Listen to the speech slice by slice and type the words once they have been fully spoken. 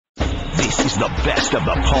is the best of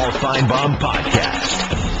the Paul Finebaum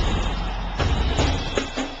podcast.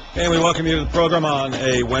 And we welcome you to the program on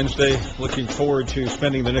a Wednesday. Looking forward to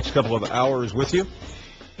spending the next couple of hours with you.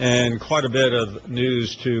 And quite a bit of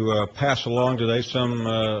news to pass along today. Some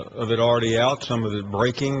of it already out, some of it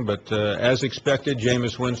breaking. But as expected,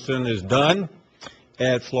 Jameis Winston is done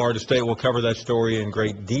at Florida State. We'll cover that story in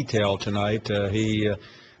great detail tonight. He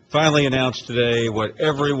finally announced today what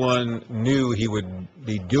everyone knew he would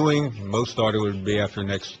be doing. Most thought it would be after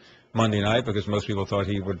next Monday night because most people thought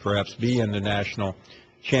he would perhaps be in the national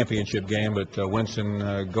championship game. But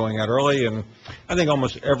Winston going out early, and I think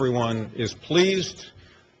almost everyone is pleased.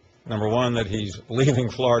 Number one, that he's leaving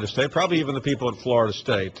Florida State, probably even the people at Florida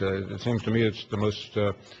State. It seems to me it's the most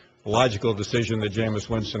logical decision that Jameis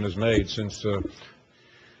Winston has made since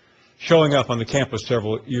showing up on the campus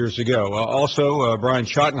several years ago. Also, Brian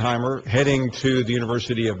Schottenheimer heading to the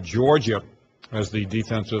University of Georgia as the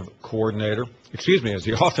defensive coordinator. As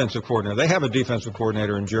the offensive coordinator. They have a defensive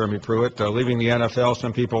coordinator in Jeremy Pruitt. Leaving the NFL,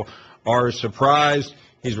 some people are surprised.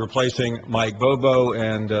 He's replacing Mike Bobo,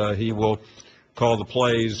 and he will call the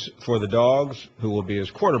plays for the Dogs. Who will be his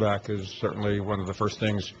quarterback is certainly one of the first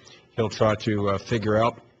things he'll try to figure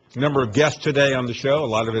out. A number of guests today on the show, a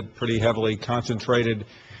lot of it pretty heavily concentrated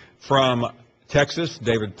from Texas.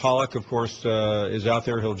 David Pollack, of course, is out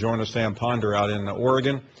there. He'll join us. Sam Ponder out in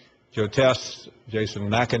Oregon. Joe Tess, Jason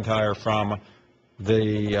McIntyre from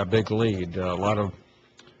the Big Lead. A lot of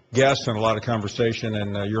guests and a lot of conversation,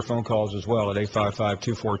 and your phone calls as well at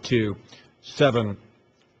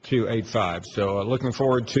 855-242-7285. So looking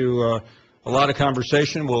forward to a lot of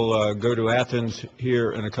conversation. We'll go to Athens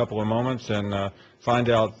here in a couple of moments and find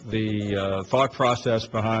out the thought process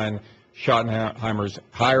behind Schottenheimer's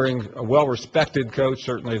hiring a well-respected coach,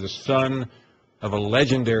 certainly the son of a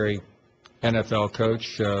legendary NFL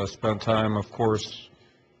coach. Spent time, of course,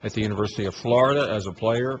 at the University of Florida as a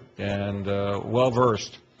player, and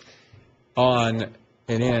well-versed on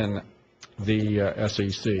and in the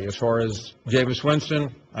SEC. As far as Jameis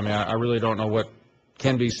Winston, I really don't know what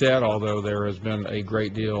can be said, although there has been a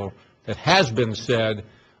great deal that has been said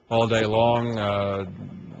all day long.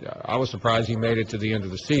 I was surprised he made it to the end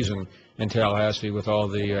of the season in Tallahassee with all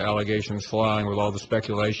the allegations flying, with all the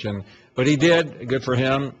speculation. But he did. Good for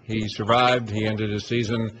him. He survived. He ended his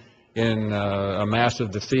season in a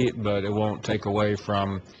massive defeat, but it won't take away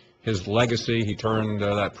from his legacy. He turned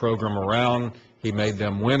that program around. He made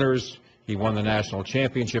them winners. He won the national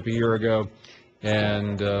championship a year ago,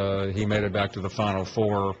 and he made it back to the Final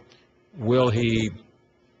Four.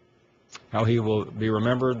 How he will be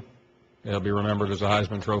remembered? He'll be remembered as a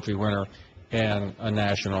Heisman Trophy winner and a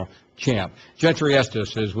national champ. Gentry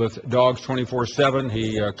Estes is with Dogs 24/7.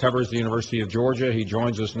 He covers the University of Georgia. He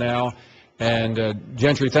joins us now. And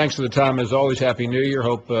Gentry, thanks for the time. As always, Happy New Year.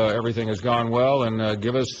 Hope everything has gone well. And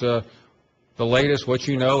give us the latest, what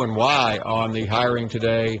you know and why on the hiring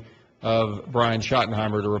today of Brian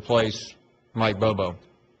Schottenheimer to replace Mike Bobo.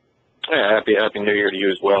 Yeah, happy New Year to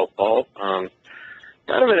you as well, Paul. Kind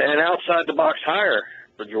of an outside-the-box hire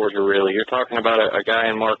for Georgia, really. You're talking about a guy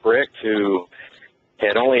in Mark Richt who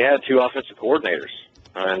had only had two offensive coordinators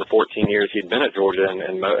in the 14 years he'd been at Georgia,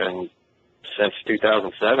 and since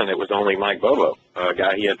 2007, it was only Mike Bobo, a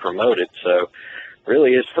guy he had promoted. So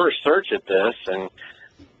really his first search at this, and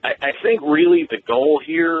I think really the goal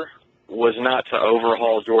here was not to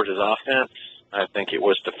overhaul Georgia's offense. I think it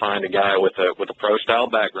was to find a guy with a pro-style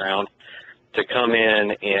background to come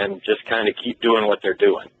in and just kind of keep doing what they're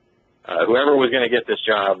doing. Whoever was going to get this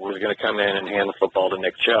job was going to come in and hand the football to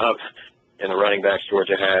Nick Chubb and the running backs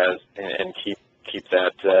Georgia has, and keep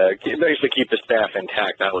that basically keep the staff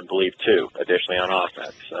intact, I would believe, too, additionally on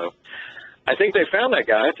offense. So I think they found that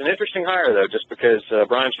guy. It's an interesting hire, though, just because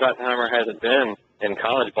Brian Schottenheimer hasn't been in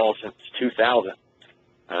college ball since 2000.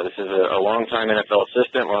 This is a long-time NFL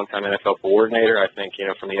assistant, long-time NFL coordinator. I think,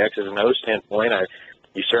 from the X's and O's standpoint,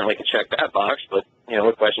 you certainly can check that box, but,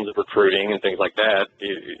 with questions of recruiting and things like that,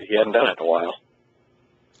 he hadn't done it in a while.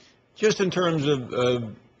 Just in terms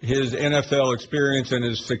of his NFL experience and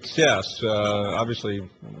his success, obviously,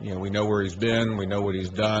 we know where he's been, we know what he's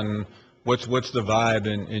done. What's the vibe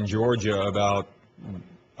in Georgia about,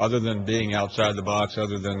 other than being outside the box,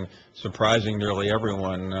 other than surprising nearly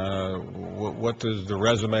everyone? What does the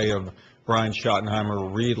resume of Brian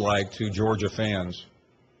Schottenheimer read like to Georgia fans?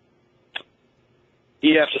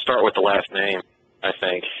 You have to start with the last name, I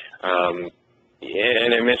think. And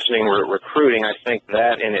in mentioning recruiting, I think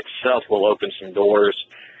that in itself will open some doors.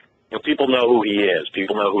 People know who he is.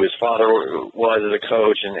 People know who his father was as a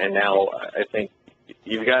coach, and now I think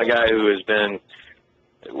you've got a guy who has been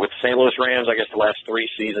with St. Louis Rams, I guess, the last 3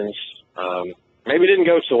 seasons. maybe didn't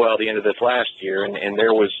go so well at the end of this last year, and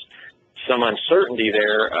there was some uncertainty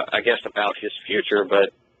there, I guess, about his future.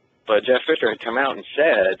 But Jeff Fisher had come out and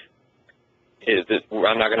said, that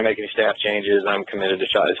I'm not going to make any staff changes. I'm committed to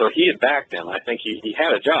shot. So he had backed him. I think he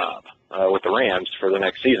had a job with the Rams for the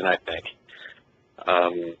next season, I think.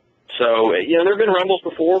 So, there have been rumbles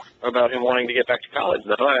before about him wanting to get back to college,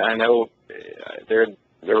 though. I know there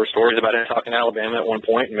were stories about him talking to Alabama at one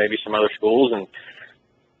point and maybe some other schools, and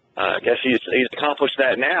I guess he's accomplished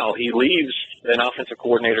that now. He leaves an offensive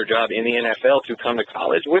coordinator job in the NFL to come to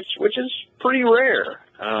college, which is pretty rare.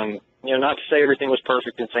 Not to say everything was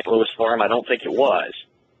perfect in St. Louis for him. I don't think it was.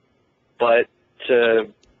 But to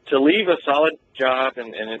leave a solid job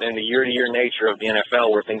and the year-to-year nature of the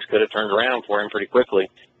NFL where things could have turned around for him pretty quickly,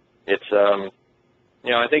 it's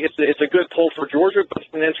I think it's a good pull for Georgia, but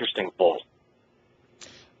it's an interesting pull.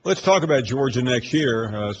 Let's talk about Georgia next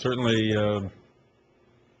year. Certainly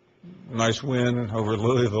nice win over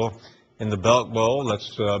Louisville in the Belk Bowl.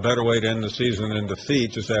 That's a better way to end the season than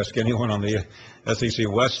defeat. Just ask anyone on the SEC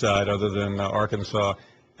West side other than Arkansas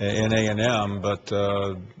and A&M. But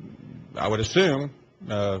I would assume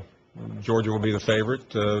Georgia will be the favorite.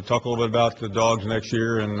 Talk a little bit about the Dogs next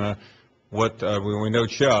year and what we know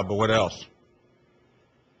Chubb, but what else?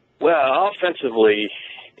 Well, offensively,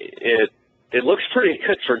 it looks pretty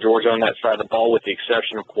good for Georgia on that side of the ball with the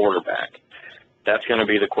exception of quarterback. That's going to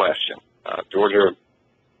be the question. Georgia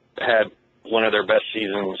had one of their best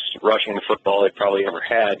seasons rushing the football they probably ever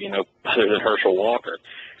had, other than Herschel Walker.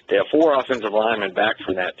 They have 4 offensive linemen back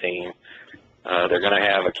from that team. They're going to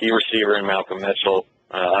have a key receiver in Malcolm Mitchell,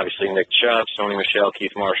 obviously Nick Chubb, Sony Michel,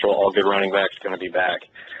 Keith Marshall, all good running backs going to be back.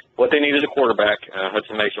 What they need is a quarterback.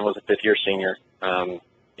 Hudson Mason was a fifth-year senior.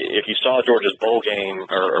 If you saw Georgia's bowl game,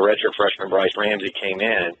 or a redshirt freshman Bryce Ramsey came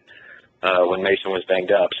in when Mason was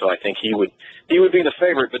banged up, so I think he would be the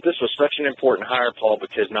favorite. But this was such an important hire, Paul,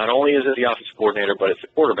 because not only is it the offensive coordinator, but it's the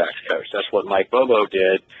quarterback's coach. That's what Mike Bobo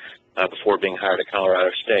did before being hired at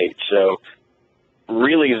Colorado State. So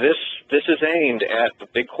really, this is aimed at the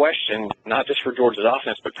big question, not just for Georgia's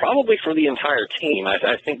offense, but probably for the entire team.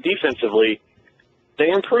 I think defensively, they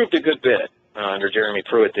improved a good bit under Jeremy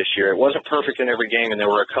Pruitt this year. It wasn't perfect in every game, and there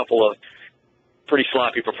were a couple of pretty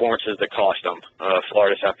sloppy performances that cost them,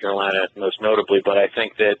 Florida, South Carolina most notably. But I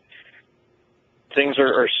think that things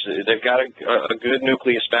they've got a good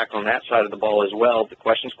nucleus back on that side of the ball as well. The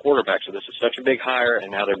question's quarterback. So this is such a big hire,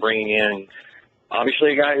 and now they're bringing in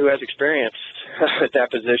obviously a guy who has experience at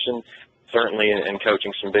that position, certainly, in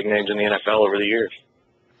coaching some big names in the NFL over the years.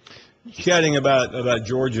 Chatting about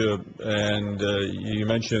Georgia, and you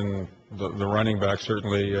mentioned the running back,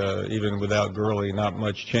 certainly even without Gurley, not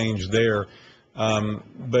much change there.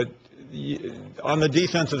 But on the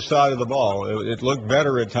defensive side of the ball, it looked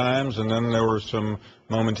better at times, and then there were some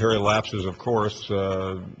momentary lapses, of course,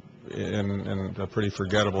 in a pretty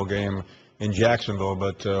forgettable game in Jacksonville.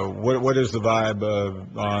 But what is the vibe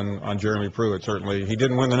on Jeremy Pruitt? Certainly, he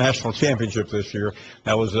didn't win the national championship this year.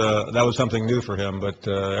 That was something new for him. But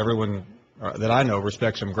everyone that I know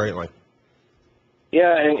respects him greatly.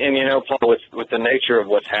 Yeah, and Paul, with the nature of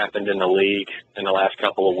what's happened in the league in the last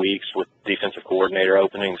couple of weeks with defensive coordinator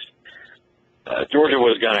openings, Georgia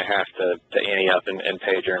was going to have to ante up and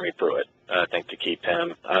pay Jeremy Pruitt, I think, to keep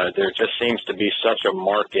him. There just seems to be such a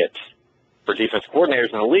market for defensive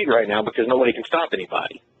coordinators in the league right now because nobody can stop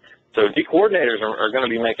anybody. So D coordinators are going to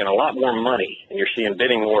be making a lot more money, and you're seeing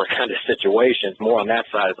bidding war kind of situations more on that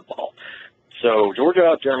side of the ball. So Georgia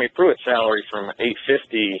upped Jeremy Pruitt's salary from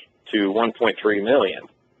 $850 to $1.3 million.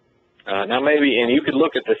 Now maybe, and you could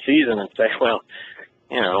look at the season and say, well,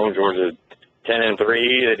 Georgia 10-3,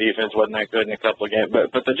 the defense wasn't that good in a couple of games,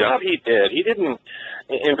 but the job he didn't,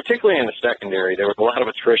 and particularly in the secondary, there was a lot of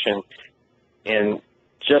attrition and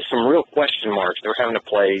just some real question marks. They were having to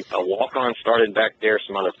play a walk-on started back there,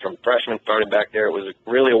 some freshmen started back there. It was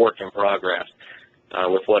really a work in progress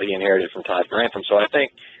with what he inherited from Todd Grantham. So I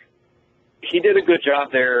think he did a good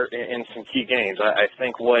job there in some key games. I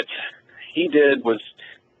think what he did was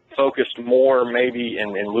focused more maybe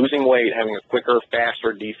in losing weight, having a quicker,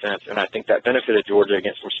 faster defense, and I think that benefited Georgia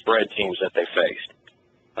against some spread teams that they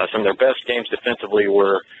faced. Some of their best games defensively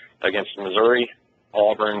were against Missouri,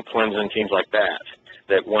 Auburn, Clemson, teams like that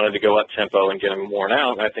wanted to go up-tempo and get them worn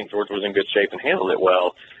out, and I think Georgia was in good shape and handled it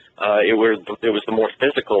well. It was the more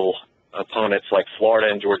physical opponents like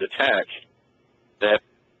Florida and Georgia Tech that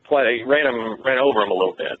ran over them a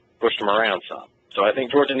little bit, pushed them around some. So I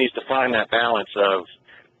think Georgia needs to find that balance of,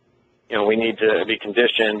 we need to be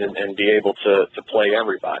conditioned and be able to play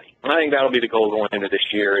everybody. And I think that'll be the goal going into this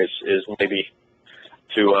year is maybe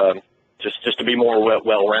to just to be more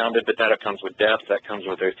well-rounded, but that comes with depth. That comes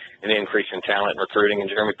with an increase in talent and recruiting, and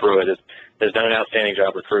Jeremy Pruitt has done an outstanding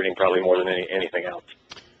job recruiting, probably more than anything else.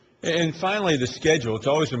 And finally, the schedule. It's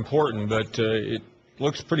always important, but it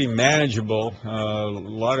looks pretty manageable. A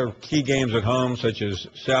lot of key games at home, such as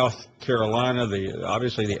South Carolina.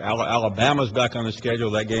 Obviously, Alabama's back on the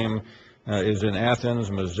schedule. That game is in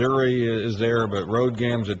Athens. Missouri is there, but road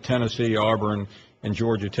games at Tennessee, Auburn, and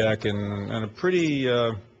Georgia Tech, and a pretty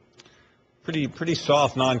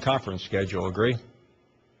soft non-conference schedule. Agree?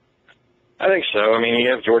 I think so. I mean,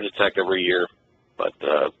 you have Georgia Tech every year, but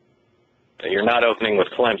you're not opening with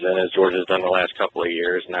Clemson, as Georgia's done the last couple of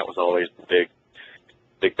years, and that was always the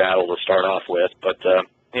big battle to start off with. But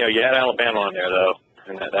you had Alabama on there though,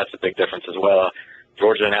 and that's a big difference as well.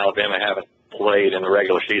 Georgia and Alabama haven't played in the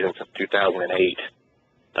regular season since 2008,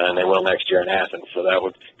 and they will next year in Athens. So that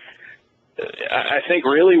would. I think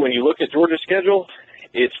really when you look at Georgia's schedule,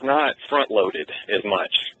 it's not front-loaded as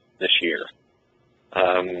much this year.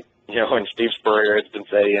 And Steve Spurrier has been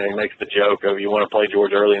saying, he makes the joke of you want to play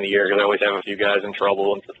Georgia early in the year because they always have a few guys in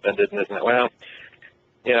trouble and suspended and this and that. Well,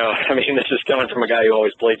 this is coming from a guy who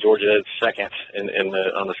always played Georgia second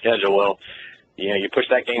on the schedule. Well, you push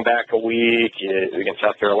that game back a week against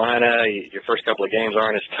South Carolina. Your first couple of games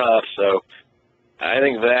aren't as tough, so I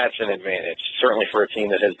think that's an advantage, certainly for a team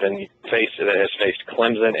that has faced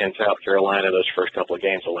Clemson and South Carolina those first couple of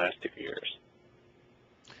games the last 2 years.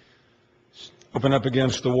 Open up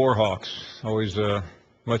against the Warhawks, always a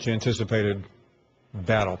much anticipated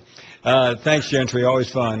battle. Thanks, Gentry. Always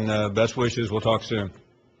fun. Best wishes. We'll talk soon.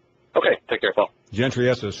 Okay. Take care, Paul. Gentry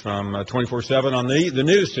Esses from 24/7 on the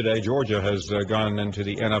news today. Georgia has gone into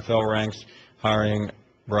the NFL ranks, hiring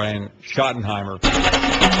Brian Schottenheimer.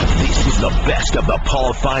 This is the best of the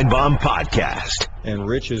Paul Finebaum podcast. And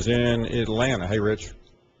Rich is in Atlanta. Hey, Rich.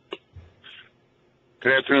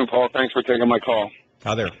 Good afternoon, Paul. Thanks for taking my call.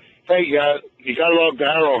 Hi there. Hey, you got to love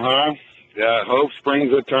Darryl, huh? Yeah, hope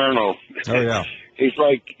springs eternal. Oh, yeah. he's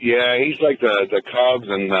like the Cubs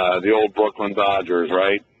and the old Brooklyn Dodgers,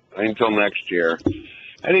 right? Until next year.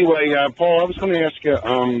 Anyway, Paul, I was going to ask you,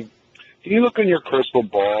 can you look in your crystal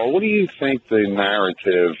ball? What do you think the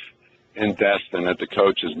narrative in Destin at the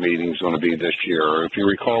coaches' meeting is going to be this year? If you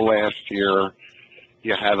recall last year,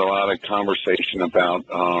 you had a lot of conversation about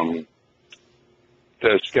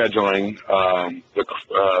the scheduling,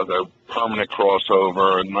 the permanent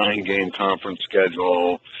crossover, 9-game conference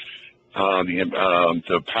schedule,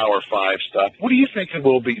 the Power 5 stuff. What do you think it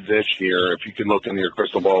will be this year, if you can look into your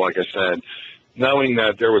crystal ball, like I said, knowing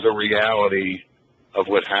that there was a reality of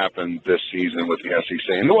what happened this season with the SEC,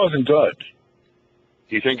 and it wasn't good?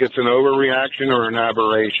 Do you think it's an overreaction or an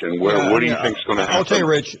aberration? What do you think is going to happen? I'll tell you,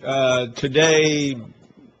 Rich, today,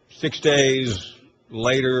 6 days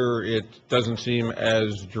later, it doesn't seem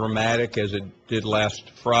as dramatic as it did last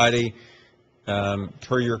Friday.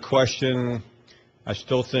 Per your question, I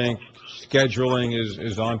still think scheduling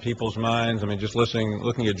is on people's minds. I mean, just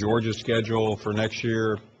looking at Georgia's schedule for next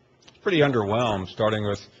year, it's pretty underwhelmed, starting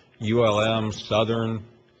with ULM, Southern.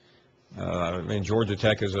 Georgia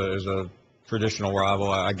Tech is a traditional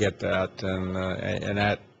rival. I get that, and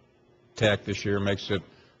at Tech this year makes it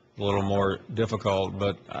a little more difficult.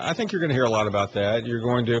 But I think you're going to hear a lot about that. You're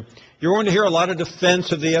going to hear a lot of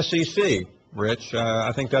defense of the SEC, Rich.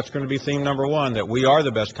 I think that's going to be theme number one, that we are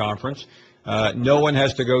the best conference. No one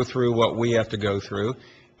has to go through what we have to go through.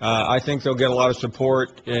 I think they'll get a lot of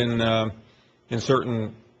support in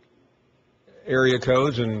certain area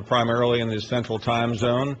codes and primarily in the central time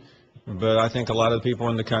zone. But I think a lot of people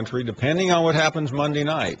in the country, depending on what happens Monday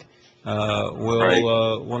night,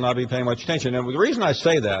 will not be paying much attention. And the reason I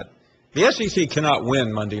say that, the SEC cannot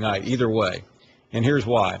win Monday night either way. And here's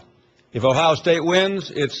why. If Ohio State wins,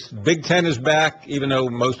 it's Big Ten is back, even though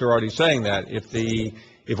most are already saying that.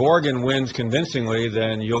 If Oregon wins convincingly,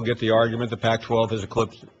 then you'll get the argument the Pac-12 has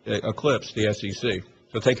eclipsed the SEC.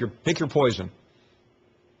 So pick your poison.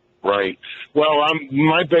 Right. Well,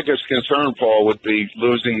 my biggest concern, Paul, would be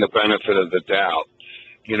losing the benefit of the doubt,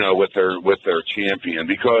 with their champion,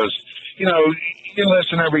 because you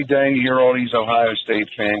listen every day and you hear all these Ohio State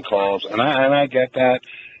fan calls, and I get that.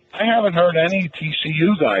 I haven't heard any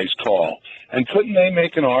TCU guys call. And couldn't they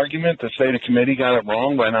make an argument to say the committee got it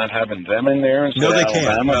wrong by not having them in there instead of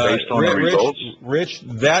Alabama based on the results? Rich,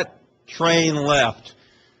 that train left.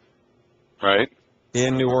 Right.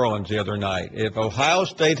 In New Orleans the other night. If Ohio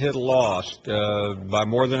State had lost by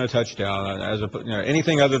more than a touchdown,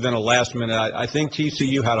 anything other than a last minute, I think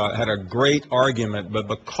TCU had a great argument. But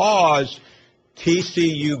because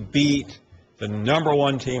TCU beat the number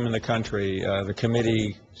one team in the country, the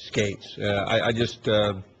committee skates.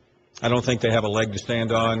 I don't think they have a leg to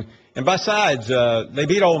stand on. And besides, they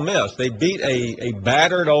beat Ole Miss. They beat a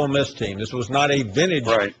battered Ole Miss team. This was not a vintage.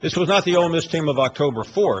 Right. This was not the Ole Miss team of October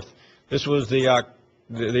 4th. This was the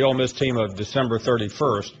Ole Miss team of December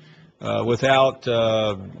 31st. Without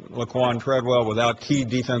Laquan Treadwell, without key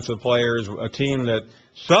defensive players, a team that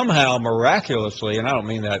somehow miraculously, and I don't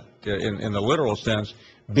mean that in the literal sense,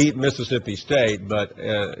 beat Mississippi State. But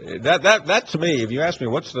that to me, if you ask me,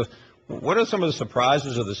 what are some of the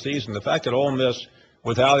surprises of the season? The fact that Ole Miss,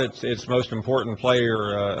 without its most important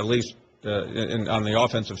player, at least on the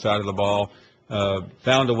offensive side of the ball,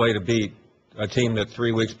 found a way to beat a team that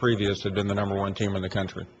 3 weeks previous had been the number one team in the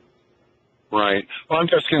country. Right. Well, I'm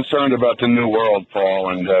just concerned about the new world, Paul,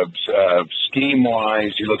 and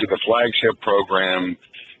scheme-wise, you look at the flagship program,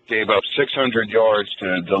 gave up 600 yards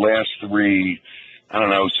to the last three, I don't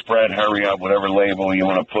know, spread, hurry up, whatever label you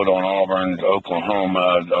want to put on Auburn,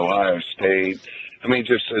 Oklahoma, Ohio State. I mean,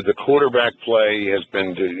 just the quarterback play has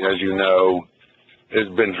been, as you know, has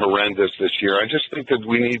been horrendous this year. I just think that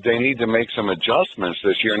they need to make some adjustments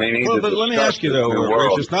this year, and they need to. But let me ask you though,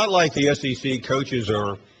 Rich, it's not like the SEC coaches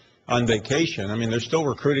are on vacation. I mean, they're still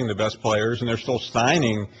recruiting the best players, and they're still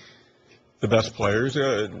signing the best players.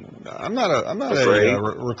 I'm not a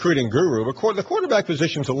recruiting guru, but the quarterback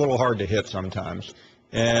position's a little hard to hit sometimes.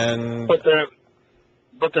 And but the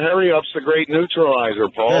hurry up's the great neutralizer,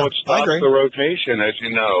 Paul. Yeah, it stops the rotation, as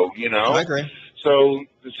you know. I agree. So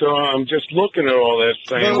I'm just looking at all this,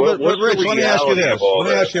 saying, but Rich, let me ask you this. Let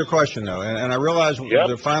me ask you a this? question though, and I realize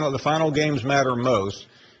the final games matter most.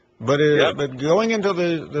 But going into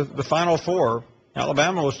the Final Four,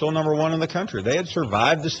 Alabama was still number one in the country. They had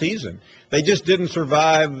survived the season. They just didn't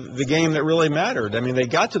survive the game that really mattered. I mean, they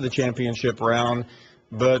got to the championship round,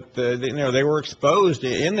 but they were exposed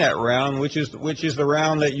in that round, which is the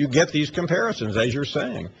round that you get these comparisons, as you're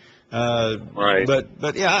saying. Right.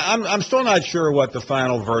 But yeah, I'm still not sure what the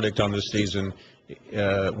final verdict on this season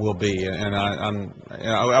will be, and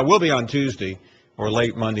I will be on Tuesday or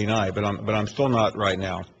late Monday night, but I'm still not right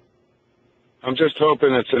now. I'm just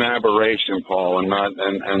hoping it's an aberration, Paul, and not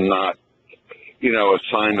a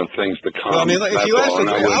sign of things to come. Well, I mean, if you ask,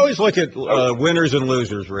 I always look at winners and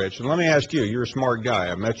losers, Rich. And let me ask you: you're a smart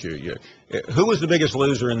guy. I met you. Who was the biggest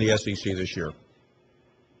loser in the SEC this year?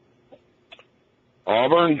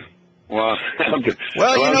 Auburn. Well,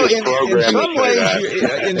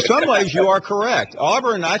 in some ways, you are correct.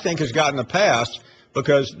 Auburn, I think, has gotten a pass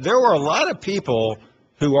because there were a lot of people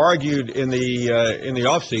who argued in the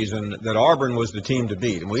offseason that Auburn was the team to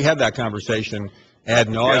beat. And we had that conversation ad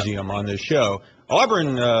nauseum on this show.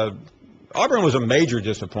 Auburn was a major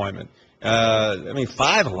disappointment.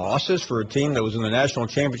 5 losses for a team that was in the national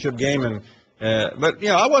championship game. But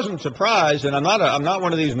I wasn't surprised, and I'm not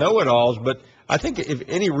one of these know-it-alls, but I think if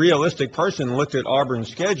any realistic person looked at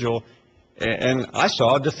Auburn's schedule, and I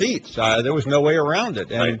saw defeats, there was no way around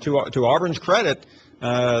it. And to Auburn's credit,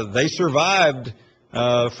 they survived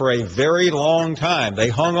for a very long time. They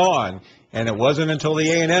hung on, and it wasn't until the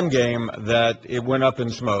A&M game that it went up in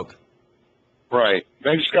smoke. Right.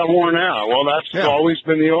 They just got worn out. Well, that's always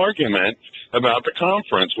been the argument about the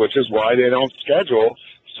conference, which is why they don't schedule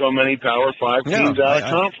so many Power 5 teams out of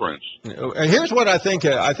conference. And here's what I think.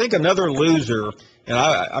 I think another loser, and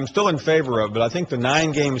I'm still in favor of, but I think the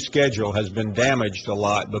 9-game schedule has been damaged a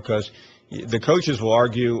lot because the coaches will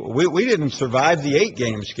argue, we didn't survive the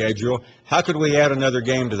 8-game schedule. How could we add another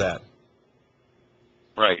game to that?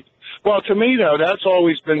 Right. Well, to me, though, that's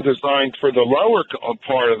always been designed for the lower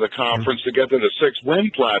part of the conference to get to the 6-win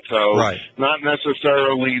plateau, not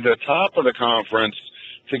necessarily the top of the conference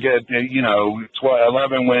to get,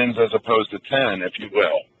 11 wins as opposed to 10, if you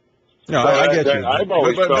will. No, I get you. I've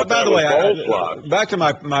always felt by the way, back to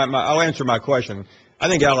my I'll answer my question. I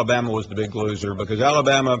think Alabama was the big loser because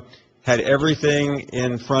Alabama had everything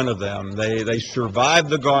in front of them. They survived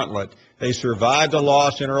the gauntlet. They survived a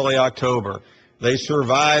loss in early October. They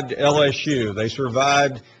survived LSU. They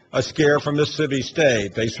survived a scare from Mississippi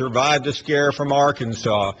State. They survived a scare from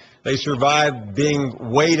Arkansas. They survived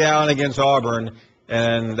being way down against Auburn,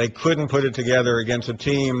 and they couldn't put it together against a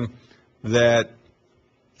team that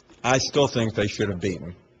I still think they should have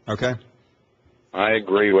beaten. Okay? I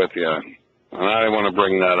agree with you. And I want to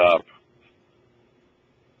bring that up.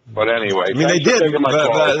 But anyway, I mean, they didn't.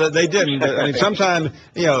 But they didn't. I mean, sometimes,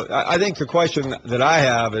 I think the question that I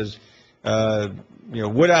have is,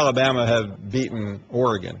 would Alabama have beaten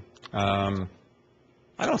Oregon? I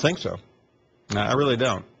don't think so. No, I really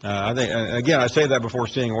don't. I think, again, I say that before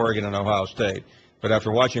seeing Oregon and Ohio State. But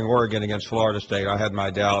after watching Oregon against Florida State, I had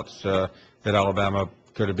my doubts that Alabama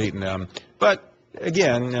could have beaten them. But,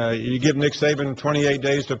 again, you give Nick Saban 28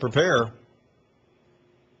 days to prepare,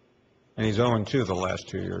 and he's 0-2 the last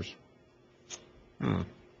 2 years.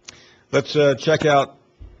 Let's check out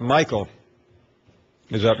Michael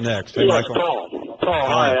is up next. Hey, Yes, Michael. Paul,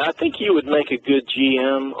 hi. I think you would make a good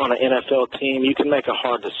GM on an NFL team. You can make a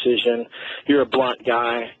hard decision. You're a blunt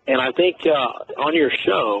guy. And I think on your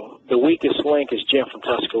show, the weakest link is Jim from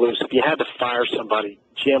Tuscaloosa. If you had to fire somebody,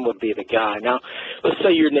 Jim would be the guy. Now, let's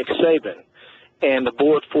say you're Nick Saban, and the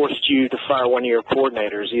board forced you to fire one of your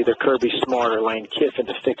coordinators, either Kirby Smart or Lane Kiffin,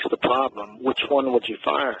 to fix the problem. Which one would you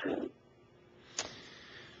fire?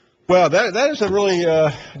 Well, that is a really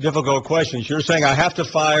difficult question. You're saying I have to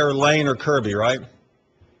fire Lane or Kirby, right?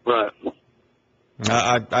 Right.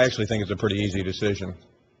 I actually think it's a pretty easy decision.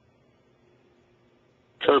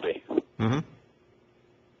 Kirby. Mm-hmm.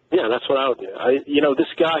 Yeah, that's what I would do. This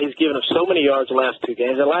guy, he's given up so many yards the last two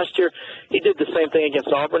games. And last year, he did the same thing against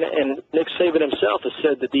Auburn, and Nick Saban himself has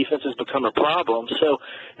said the defense has become a problem. So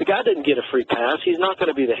the guy didn't get a free pass. He's not going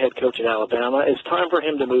to be the head coach in Alabama. It's time for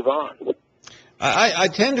him to move on. I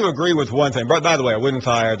tend to agree with one thing. By the way, I wouldn't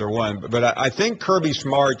fire either one. But I think Kirby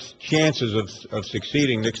Smart's chances of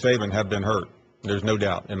succeeding Nick Saban have been hurt. There's no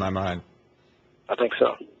doubt in my mind. I think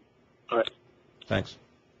so. All right. Thanks.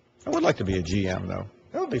 I would like to be a GM, though.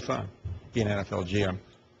 That would be fun, be an NFL GM.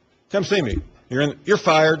 Come see me. You're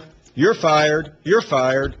fired. You're fired. You're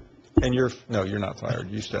fired. And you're not fired.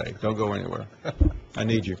 You stay. Don't go anywhere. I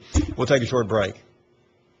need you. We'll take a short break.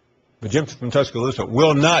 But Jim from Tuscaloosa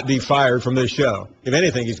will not be fired from this show. If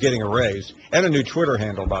anything, he's getting a raise. And a new Twitter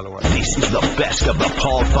handle, by the way. This is the best of the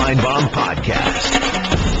Paul Finebaum podcast.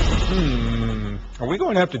 Are we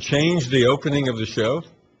going to have to change the opening of the show?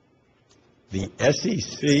 The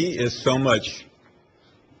SEC is so much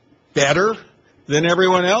better than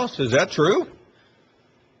everyone else? Is that true?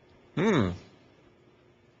 I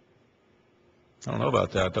don't know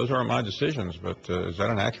about that. Those aren't my decisions, but is that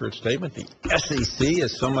an accurate statement? The SEC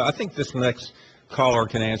is so much. I think this next caller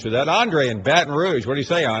can answer that. Andre in Baton Rouge. What do you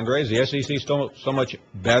say, Andre? Is the SEC still so much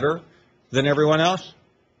better than everyone else?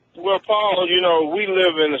 Well, Paul, we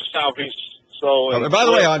live in the Southeast. So, by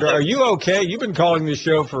the way, Andre, are you okay? You've been calling this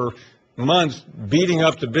show for months beating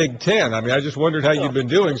up the Big Ten. I just wondered how you've been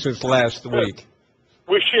doing since last week.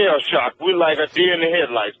 We're shell-shocked. We're like a deer in the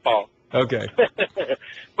headlights, Paul. Okay.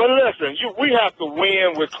 But listen, we have to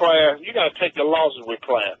win with class. You got to take your losses with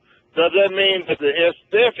class. Does that mean that the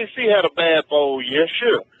SEC had a bad bowl year?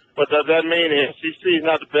 Sure. But does that mean the SEC is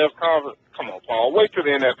not the best conference? Come on, Paul. Wait till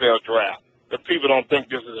the NFL draft. If people don't think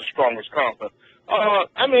this is the strongest conference.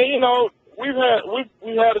 We've had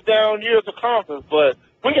a down year at the conference, but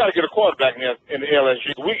we got to get a quarterback in the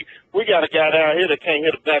LSU. We got a guy down here that can't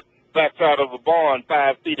hit a backside of a barn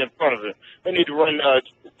 5 feet in front of him. They need to run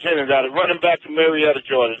Jennings out of running back to Marietta,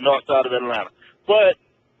 Georgia, north side of Atlanta. But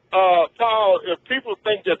Paul, if people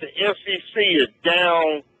think that the SEC is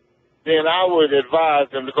down, then I would advise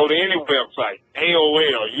them to go to any website,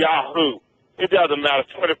 AOL, Yahoo. It doesn't matter,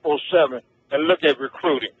 24/7, and look at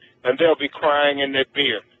recruiting, and they'll be crying in their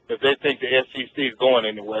beer if they think the SEC is going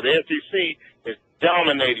anywhere. The SEC is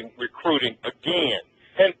dominating recruiting again.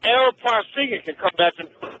 And Aaron Parsegan can come back and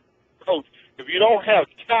coach. If you don't have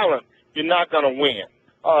talent, you're not going to win.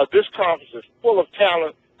 This conference is full of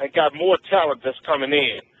talent and got more talent that's coming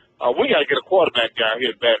in. We got to get a quarterback guy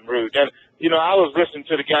here at Baton Rouge. And, I was listening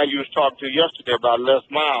to the guy you was talking to yesterday about Les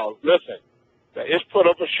Miles. Listen, it's put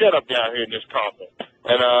up a shut-up down here in this conference.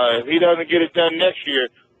 And if he doesn't get it done next year,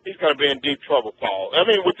 he's going to be in deep trouble, Paul.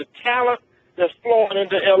 With the talent that's flowing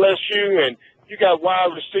into LSU, and you got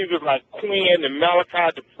wide receivers like Quinn and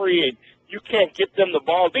Malachi Dupree, and you can't get them the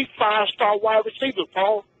ball. These 5-star wide receivers,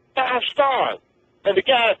 Paul, 5 stars. And the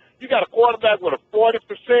guy, you got a quarterback with a 40%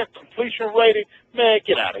 completion rating. Man,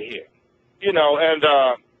 get out of here.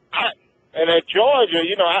 And at Georgia,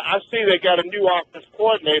 I see they got a new offensive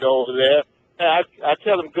coordinator over there. And I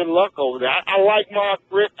tell them good luck over there. I like Mark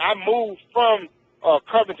Richt. I moved from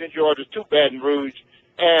Covington, Georgia, to Baton Rouge,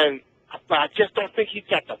 and I just don't think he's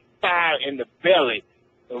got the fire in the belly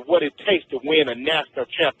of what it takes to win a national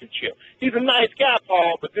championship. He's a nice guy,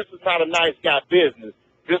 Paul, but this is not a nice guy business.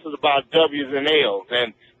 This is about W's and L's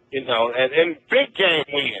and big game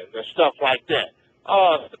wins and stuff like that.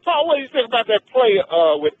 Paul, what do you think about that play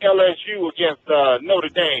with LSU against Notre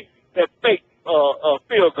Dame, that fake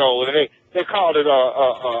field goal? And they called it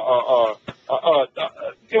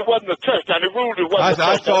it wasn't a touchdown. They ruled it wasn't a touchdown.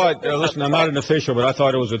 I thought, listen, I'm not an official, but I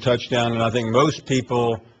thought it was a touchdown, and I think most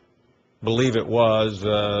people believe it was. The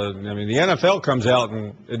NFL comes out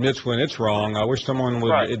and admits when it's wrong. I wish someone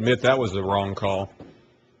would admit that was the wrong call.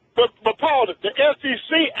 But Paul, the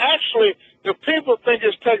SEC actually, if people think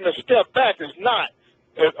it's taking a step back, it's not.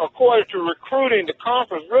 According to recruiting, the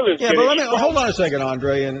conference really is but hold on a second,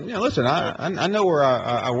 Andre. And listen, I know where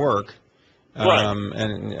I work, Right.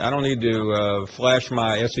 And I don't need to flash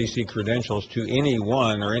my SEC credentials to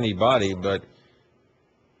anyone or anybody, but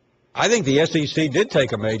I think the SEC did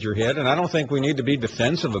take a major hit, and I don't think we need to be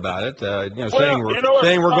defensive about it. Saying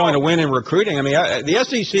we're going to win in recruiting. I mean, the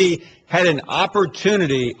SEC had an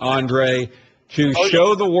opportunity, Andre, to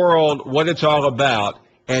show the world what it's all about,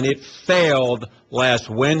 and it failed last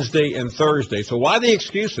Wednesday and Thursday. So why the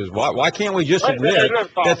excuses? Why can't we just admit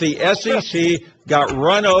that the SEC got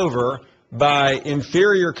run over by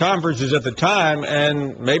inferior conferences at the time,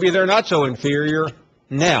 and maybe they're not so inferior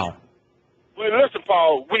now? Well, listen,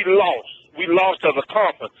 Paul, we lost. We lost as a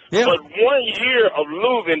conference. Yeah. But 1 year of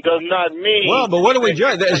losing does not mean. Well, but what do we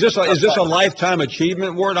judge? Is this a lifetime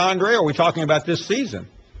achievement award, Andre, or are we talking about this season?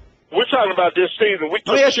 We're talking about this season.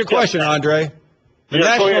 Let me ask you a question, Andre. The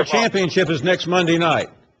national championship is next Monday night.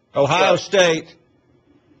 Ohio State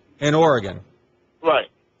and Oregon. Right.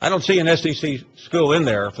 I don't see an SEC school in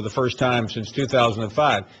there for the first time since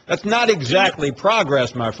 2005. That's not exactly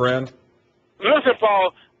progress, my friend. Listen,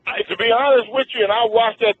 Paul, to be honest with you, and I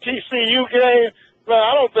watched that TCU game, man,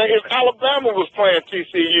 I don't think if Alabama was playing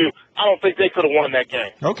TCU, I don't think they could have won that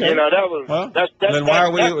game. Okay. You know, that was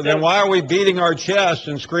then why are we beating our chests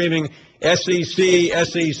and screaming SEC,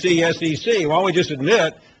 SEC, SEC? Why don't we just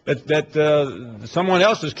admit that someone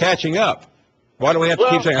else is catching up? Why do we have to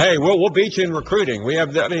keep saying, "Hey, we'll beat you in recruiting"? We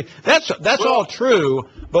have, I mean, that's all true,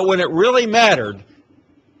 but when it really mattered,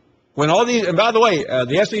 when all these, and by the way,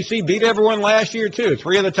 the SEC beat everyone last year too.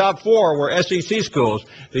 3 of the top 4 were SEC schools.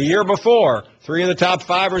 The year before, 3 of the top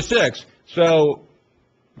 5 or 6. So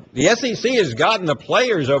the SEC has gotten the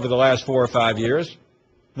players over the last 4 or 5 years.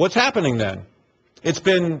 What's happening then? It's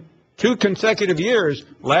been 2 consecutive years.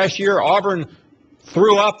 Last year, Auburn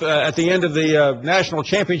threw up at the end of the national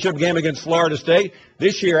championship game against Florida State.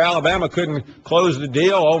 This year, Alabama couldn't close the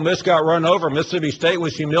deal. Ole Miss got run over. Mississippi State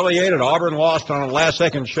was humiliated. Auburn lost on a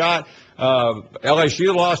last-second shot.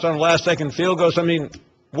 LSU lost on a last-second field goal. So, I mean,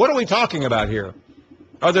 what are we talking about here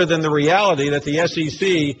other than the reality that the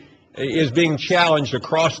SEC is being challenged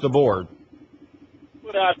across the board?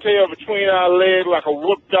 Put our tail between our legs like a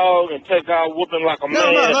whoop dog and take our whooping like a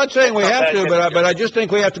man. No, I'm not saying we have to, but I just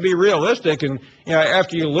think we have to be realistic. And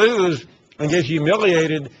after you lose and get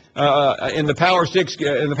humiliated in the Power Six,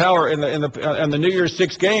 in the New Year's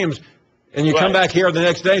 6 games, and you come back here the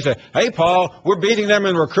next day and say, "Hey, Paul, we're beating them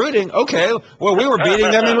in recruiting." Okay, well, we were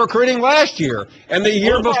beating them in recruiting last year, and the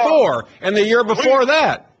year before, and the year before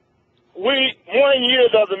that. 1 year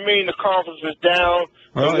doesn't mean the conference is down.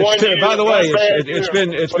 Well, by the way, it's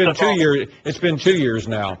been 2 years. It's been 2 years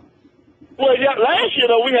now. Well, yeah, last year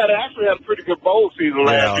though we actually had a pretty good bowl season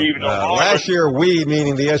last year. Even though last year we,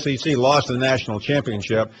 meaning the SEC, lost the national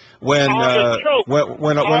championship when they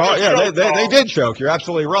did choke. You're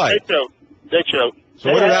absolutely right. They choked.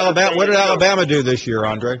 So what did Alabama do this year,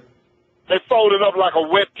 Andre? They folded up like a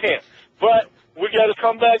wet tent. But we got to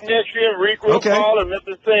come back next year and regroup all and let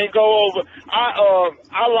this thing go over.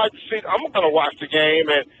 I like to see. I'm going to watch the game,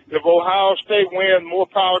 and if Ohio State wins, more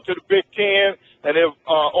power to the Big Ten, and if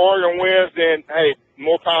Oregon wins, then hey,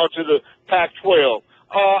 more power to the Pac-12.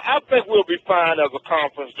 I think we'll be fine as a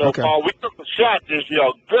conference, though, Paul. We took a shot this year,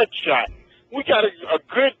 a good shot. We got a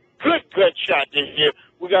good shot this year.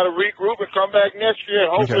 We got to regroup and come back next year,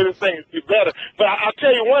 and hopefully the things be better. But I'll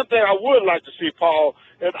tell you one thing I would like to see, Paul,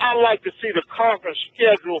 is I like to see the conference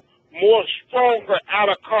schedule more stronger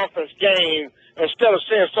out-of-conference games instead of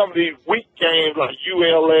seeing some of these weak games like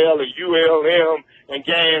ULL and ULM and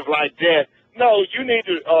games like that. No, you need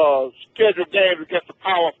to schedule games against the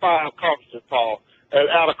Power 5 conferences, Paul,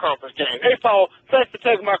 out-of-conference games. Hey, Paul, thanks for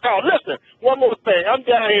taking my call. Listen, one more thing. I'm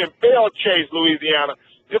down here in Belle Chase, Louisiana.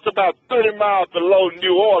 It's about 30 miles below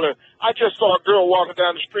New Orleans. I just saw a girl walking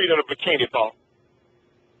down the street in a bikini, Paul.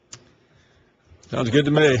 Sounds good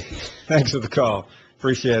to me. Thanks for the call.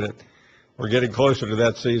 Appreciate it. We're getting closer to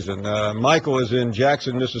that season. Michael is in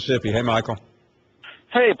Jackson, Mississippi. Hey, Michael.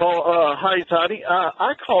 Hey, Paul. Hi, Toddy.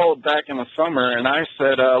 I called back in the summer, and I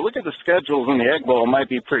said, look at the schedules in the Egg Bowl. It might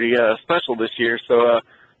be pretty special this year. So I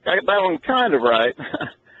got that one kind of right.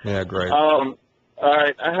 Yeah, great. All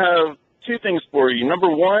right. I have 2 things for you. Number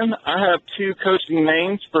 1, I have 2 coaching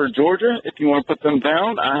names for Georgia, if you want to put them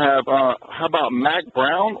down. I have, how about Mac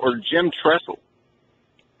Brown or Jim Tressel?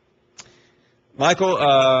 Michael,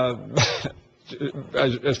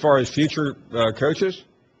 as far as future coaches?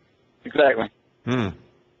 Exactly.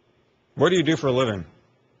 What do you do for a living?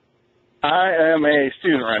 I am a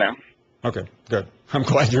student right now. Okay, good. I'm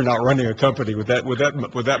glad you're not running a company with that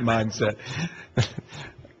mindset.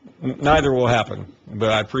 Neither will happen,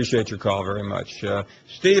 but I appreciate your call very much.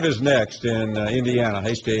 Steve is next in Indiana.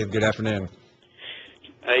 Hey, Steve. Good afternoon.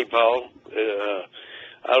 Hey, Paul.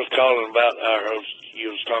 I was calling about, you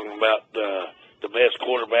was talking about the best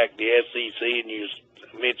quarterback in the SEC, and you was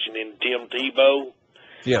mentioning Tim Tebow.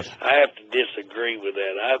 Yes. I have to disagree with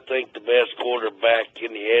that. I think the best quarterback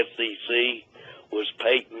in the SEC was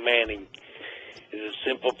Peyton Manning. The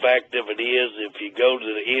simple fact of it is, if you go to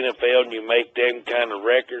the NFL and you make them kind of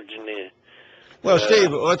records, and well,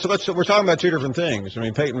 Steve, we're talking about two different things. I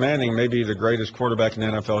mean, Peyton Manning may be the greatest quarterback in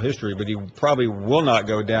NFL history, but he probably will not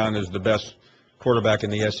go down as the best quarterback in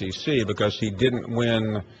the SEC because he didn't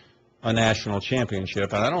win a national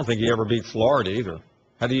championship, and I don't think he ever beat Florida either.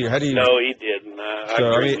 How do you? No, he didn't.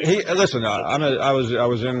 I mean, listen. I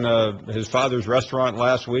was in his father's restaurant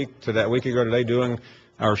last week, a week ago today, doing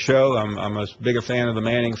our show. I'm as big a fan of the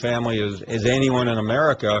Manning family as anyone in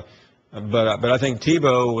America, but I think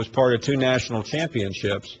Tebow was part of two national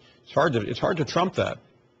championships. It's hard to trump that.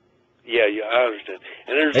 Yeah, I understand.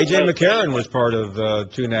 And A.J. McCarron was part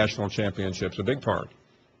of two national championships, a big part.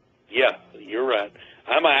 Yeah, you're right.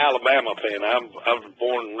 I'm an Alabama fan. I was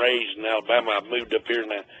born and raised in Alabama. I moved up here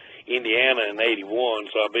to Indiana in '81,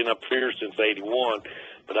 so I've been up here since '81.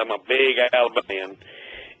 But I'm a big Alabama fan,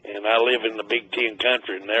 and I live in the Big Ten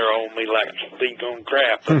country, and they're on me like stink on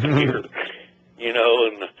crap up here, you know.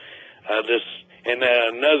 And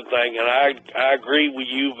another thing, and I agree with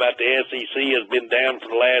you about the SEC has been down for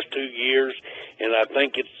the last 2 years, and I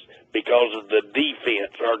think it's because of the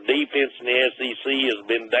defense. Our defense in the SEC has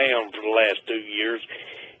been down for the last 2 years,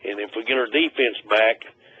 and if we get our defense back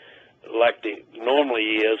like it normally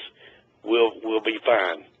is, we'll be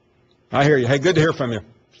fine. I hear you. Hey, good to hear from you.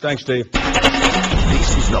 Thanks, Steve.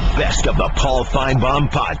 This is the best of the Paul Finebaum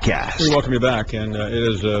podcast. We welcome you back, and it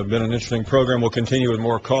has been an interesting program. We'll continue with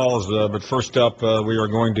more calls, but first up, we are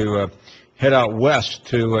going to head out west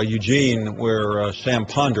to Eugene, where Sam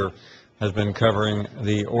Ponder has been covering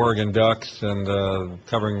the Oregon Ducks and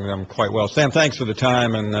covering them quite well. Sam, thanks for the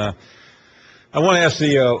time, and I want to ask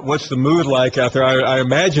what's the mood like out there? I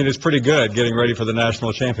imagine it's pretty good getting ready for the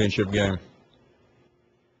national championship game.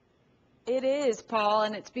 It is, Paul,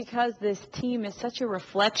 and it's because this team is such a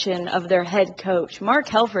reflection of their head coach, Mark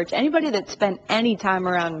Helfrich. Anybody that's spent any time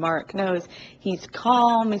around Mark knows he's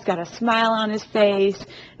calm, he's got a smile on his face,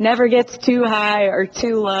 never gets too high or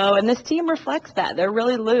too low, and this team reflects that. They're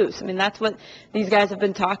really loose. I mean, that's what these guys have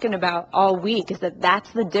been talking about all week, is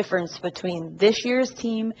that's the difference between this year's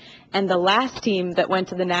team and the last team that went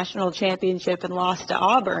to the national championship and lost to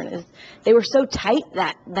Auburn. Is they were so tight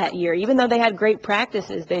that year. Even though they had great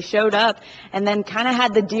practices, they showed up and then kind of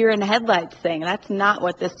had the deer in headlights thing. That's not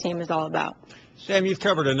what this team is all about. Sam, you've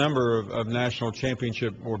covered a number of national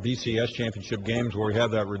championship or BCS championship games where we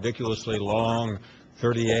have that ridiculously long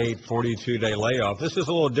 38, 42-day layoff. This is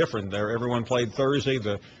a little different there. Everyone played Thursday.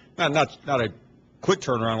 Not a quick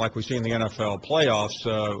turnaround like we see in the NFL playoffs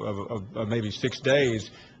of maybe 6 days.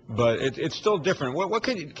 But it's still different. What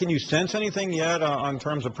can you sense anything yet on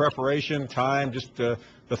terms of preparation, time, just the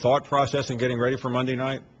thought process in getting ready for Monday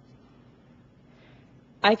night?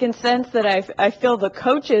 I can sense that I feel the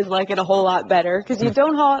coaches like it a whole lot better because you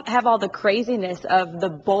don't have all the craziness of the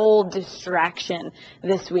bowl distraction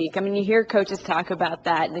this week. I mean, you hear coaches talk about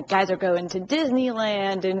that. The guys are going to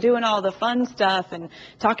Disneyland and doing all the fun stuff and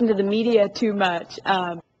talking to the media too much.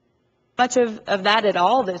 Much of that at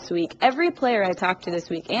all this week. Every player I talked to this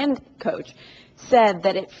week and coach said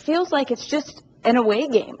that it feels like it's just an away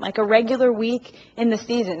game, like a regular week in the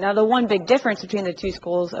season. Now, the one big difference between the two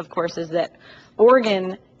schools, of course, is that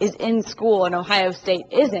Oregon is in school and Ohio State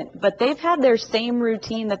isn't, but they've had their same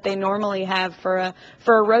routine that they normally have for a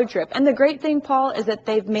road trip. And the great thing, Paul, is that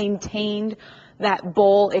they've maintained that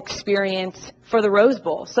bowl experience for the Rose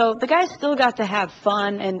Bowl. So the guys still got to have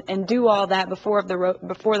fun and do all that before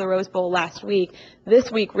the Rose Bowl last week.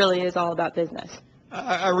 This week really is all about business.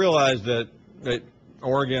 I realize that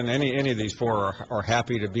Oregon, any of these four are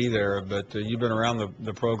happy to be there, but you've been around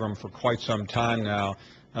the program for quite some time now.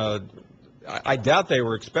 I doubt they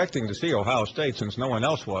were expecting to see Ohio State since no one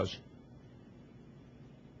else was.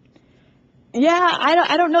 Yeah,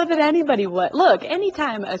 I don't know that anybody would. Look,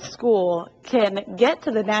 anytime a school can get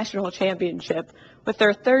to the national championship with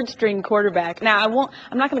their third-string quarterback. Now,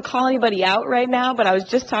 I'm not going to call anybody out right now, but I was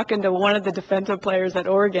just talking to one of the defensive players at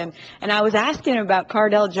Oregon, and I was asking him about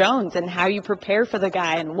Cardell Jones and how you prepare for the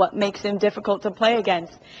guy and what makes him difficult to play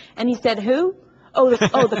against. And he said, who?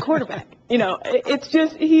 The quarterback. You know, it's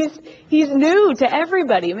just he's new to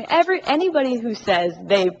everybody. I mean, anybody who says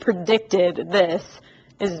they predicted this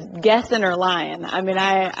is guessing or lying. I mean,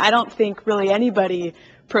 I don't think really anybody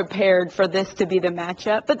prepared for this to be the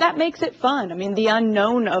matchup, but that makes it fun. I mean, the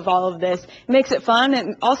unknown of all of this makes it fun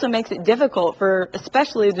and also makes it difficult for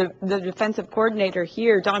especially the defensive coordinator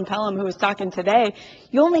here, Don Pelham, who was talking today.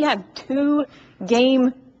 You only have 2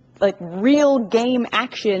 real game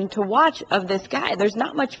action to watch of this guy. There's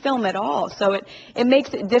not much film at all, so it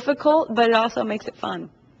makes it difficult, but it also makes it fun.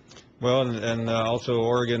 Well, and also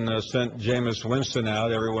Oregon sent Jameis Winston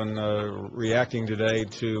out. Everyone reacting today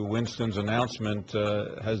to Winston's announcement.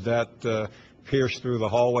 Has that pierced through the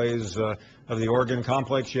hallways of the Oregon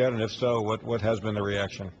complex yet? And if so, what has been the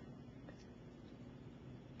reaction?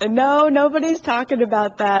 No, nobody's talking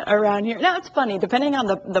about that around here. Now, it's funny, depending on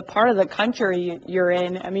the part of the country you're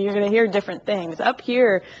in, I mean, you're going to hear different things. Up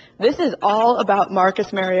here, this is all about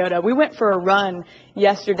Marcus Mariota. We went for a run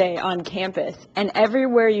yesterday on campus, and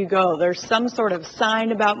everywhere you go, there's some sort of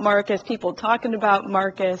sign about Marcus, people talking about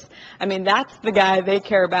Marcus. I mean, that's the guy they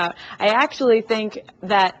care about. I actually think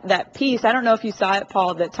that piece, I don't know if you saw it,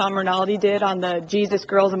 Paul, that Tom Rinaldi did on the Jesus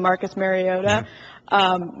Girls and Marcus Mariota. Mm-hmm.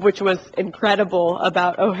 Which was incredible,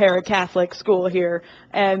 about O'Hara Catholic School here,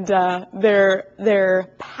 and their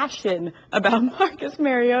passion about Marcus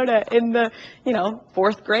Mariota in the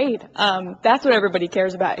 4th grade. That's what everybody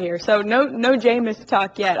cares about here. So no Jameis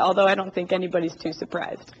talk yet, although I don't think anybody's too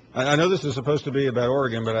surprised. I know this is supposed to be about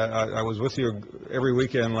Oregon, but I was with you every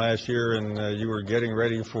weekend last year, and you were getting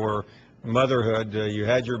ready for motherhood. You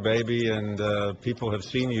had your baby, and people have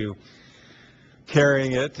seen you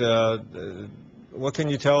carrying it. What can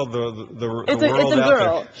you tell the world out there? It's a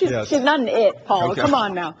girl. Yes. She's not an it, Paul. Okay. Come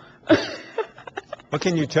on now. What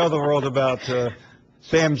can you tell the world about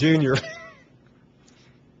Sam Jr.?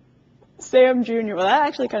 Sam Jr. Well, that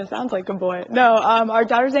actually kind of sounds like a boy. No, our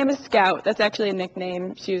daughter's name is Scout. That's actually a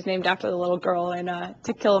nickname. She was named after the little girl in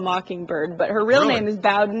To Kill a Mockingbird. But her real name is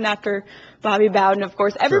Bowden, after Bobby Bowden, of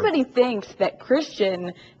course. Everybody thinks that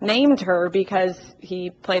Christian named her because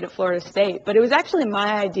he played at Florida State. But it was actually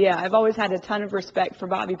my idea. I've always had a ton of respect for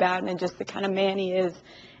Bobby Bowden and just the kind of man he is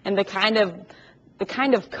and the kind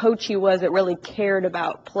of coach he was that really cared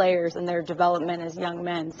about players and their development as young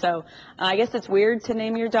men. So I guess it's weird to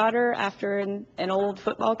name your daughter after an old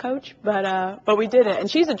football coach, but we did it. And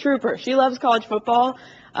she's a trooper. She loves college football.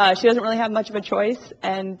 She doesn't really have much of a choice.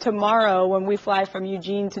 And tomorrow, when we fly from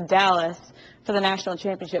Eugene to Dallas for the national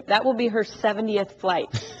championship, that will be her 70th flight.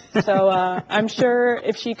 So I'm sure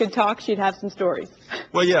if she could talk, she'd have some stories.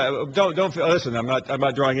 Well, yeah. Don't listen. I'm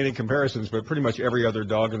not drawing any comparisons, but pretty much every other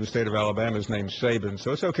dog in the state of Alabama is named Saban.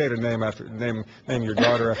 So it's okay to name your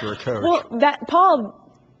daughter after a coach. Well, Paul,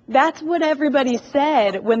 that's what everybody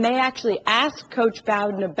said when they actually asked Coach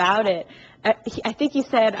Bowden about it. I think he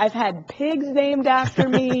said, I've had pigs named after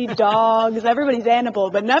me, dogs, everybody's animal,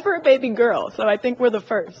 but never a baby girl. So I think we're the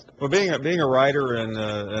first. Well, being a writer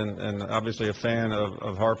and obviously a fan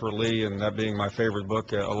of Harper Lee, and that being my favorite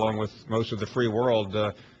book, along with most of the free world,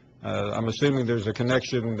 I'm assuming there's a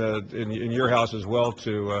connection in your house as well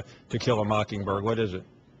to Kill a Mockingbird. What is it?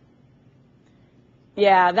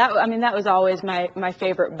 Yeah, that was always my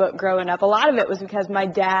favorite book growing up. A lot of it was because my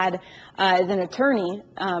dad is an attorney.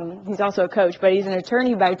 He's also a coach, but he's an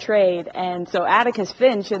attorney by trade. And so Atticus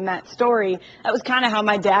Finch in that story, that was kind of how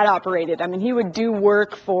my dad operated. I mean, he would do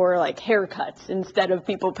work for like haircuts instead of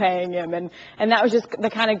people paying him. And that was just the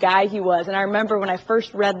kind of guy he was. And I remember when I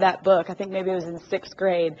first read that book, I think maybe it was in 6th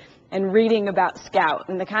grade, and reading about Scout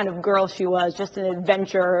and the kind of girl she was, just an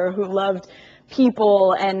adventurer who loved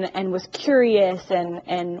people and was curious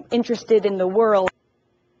and interested in the world.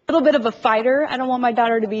 A little bit of a fighter. I don't want my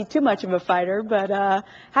daughter to be too much of a fighter, but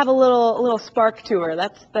have a little spark to her.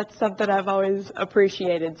 That's something I've always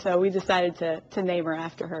appreciated. So we decided to name her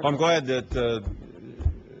after her. I'm glad that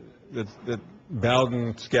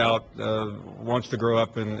Bowden Scout wants to grow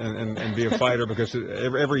up and be a fighter, because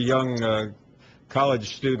every young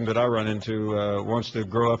college student that I run into wants to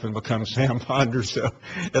grow up and become Sam Ponder, so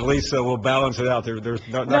at least we'll balance it out. There's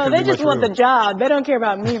not no, they just want the job. They don't care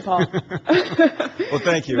about me, Paul. Well,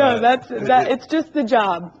 thank you. No, it's just the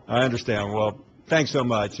job. I understand. Well, thanks so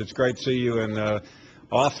much. It's great to see you, and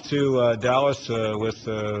off to Dallas with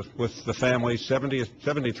the family. 70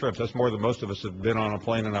 trips. That's more than most of us have been on a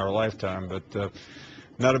plane in our lifetime, but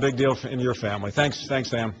not a big deal in your family. Thanks,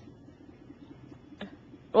 Sam.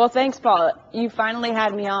 Well, thanks, Paul. You finally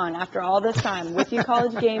had me on after all this time with you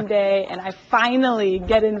College Game Day, and I finally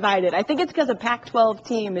get invited. I think it's because a Pac-12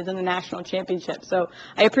 team is in the national championship, so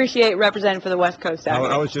I appreciate representing for the West Coast.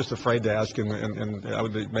 I was just afraid to ask, and I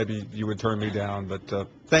would, maybe you would turn me down, but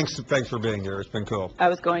thanks for being here. It's been cool. I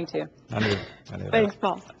was going to. I knew Thanks,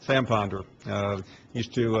 Paul. Sam Ponder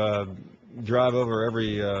used to drive over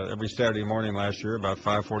every Saturday morning last year about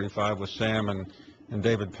 5:45 with Sam and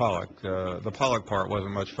David Pollock. The Pollock part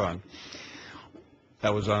wasn't much fun.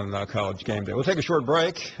 That was on College Game Day. We'll take a short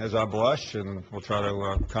break as I blush, and we'll try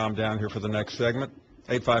to calm down here for the next segment.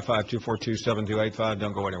 855-242-7285.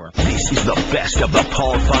 Don't go anywhere. This is the best of the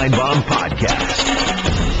Paul Finebaum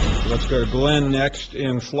podcast. Let's go to Glenn next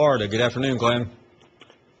in Florida. Good afternoon, Glenn.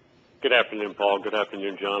 Good afternoon, Paul. Good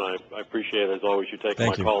afternoon, John. I appreciate, as always, you taking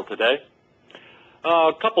my you. call today.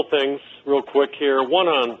 A couple things real quick here. One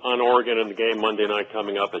on Oregon and the game Monday night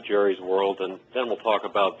coming up at Jerry's World, and then we'll talk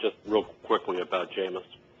about just real quickly about Jameis.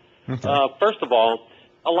 Okay. First of all,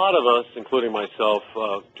 a lot of us, including myself,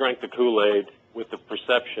 drank the Kool-Aid with the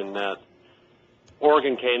perception that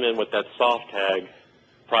Oregon came in with that soft tag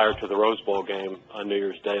prior to the Rose Bowl game on New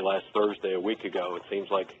Year's Day last Thursday, a week ago. It seems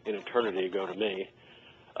like an eternity ago to me.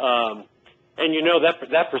 And you know that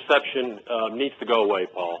perception needs to go away,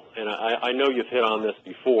 Paul. And I know you've hit on this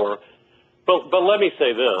before, but let me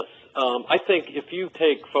say this. I think if you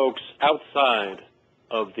take folks outside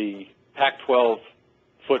of the Pac-12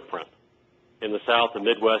 footprint in the South, the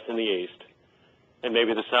Midwest, and the East, and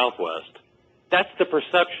maybe the Southwest, that's the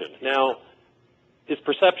perception. Now, is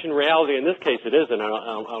perception reality? In this case, it isn't.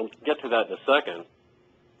 I'll get to that in a second.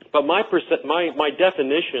 But my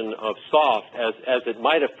definition of soft, as it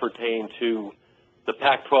might have pertained to the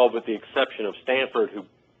Pac-12, with the exception of Stanford, who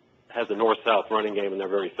has a north-south running game and they're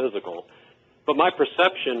very physical. But my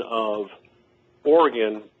perception of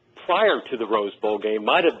Oregon prior to the Rose Bowl game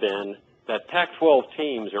might have been that Pac-12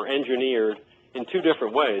 teams are engineered in two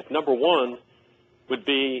different ways. Number one would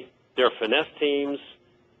be they're finesse teams,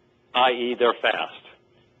 i.e. they're fast.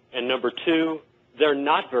 And number two, they're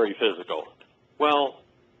not very physical. Well,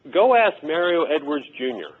 go ask Mario Edwards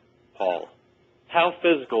Jr., Paul, how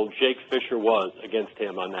physical Jake Fisher was against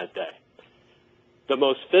him on that day. The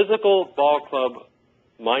most physical ball club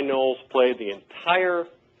my Noles played the entire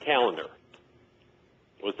calendar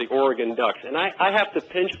was the Oregon Ducks. And I have to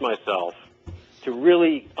pinch myself to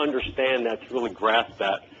really understand that, to really grasp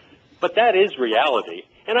that. But that is reality.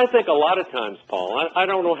 And I think a lot of times, Paul, I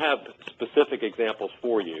don't have specific examples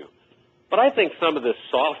for you, but I think some of this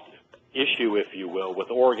soft issue, if you will,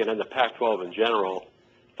 with Oregon and the Pac-12 in general,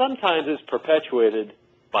 sometimes is perpetuated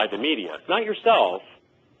by the media. Not yourself,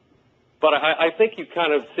 but I think you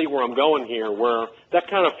kind of see where I'm going here, where that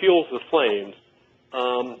kind of fuels the flames.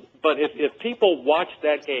 But if people watched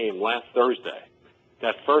that game last Thursday,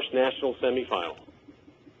 that first national semifinal,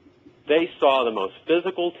 they saw the most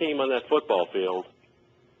physical team on that football field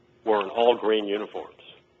were in all green uniforms.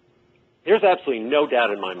 There's absolutely no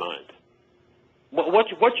doubt in my mind.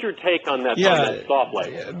 What's your take on that, on that soft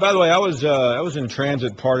label? By the way, I was in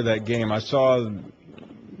transit part of that game. I saw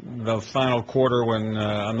the final quarter when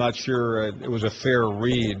I'm not sure it was a fair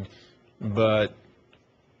read, but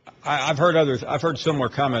I've heard similar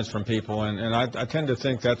comments from people, and I tend to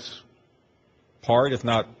think that's part, if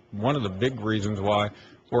not one of the big reasons why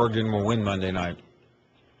Oregon will win Monday night.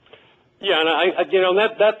 Yeah, and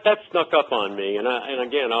that snuck up on me, and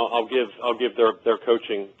again I'll give their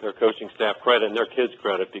coaching staff credit and their kids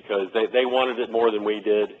credit, because they wanted it more than we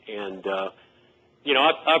did, and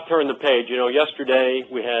I've turned the page. Yesterday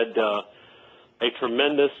we had a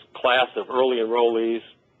tremendous class of early enrollees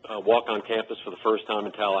walk on campus for the first time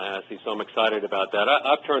in Tallahassee, so I'm excited about that.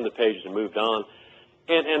 I've turned the page and moved on,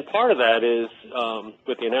 and part of that is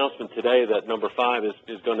with the announcement today that number 5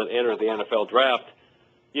 is going to enter the NFL draft.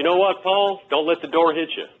 You know what, Paul? Don't let the door hit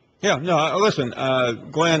you. Yeah, no, listen,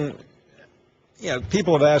 Glenn,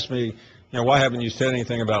 people have asked me, why haven't you said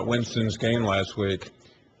anything about Winston's game last week?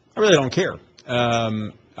 I really don't care.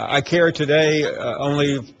 I care today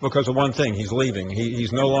only because of one thing. He's leaving.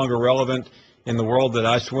 He's no longer relevant in the world that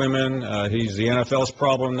I swim in. He's the NFL's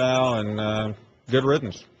problem now, and good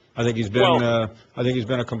riddance. I think he's been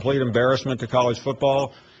a complete embarrassment to college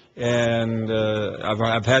football. And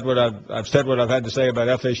I've said what I've had to say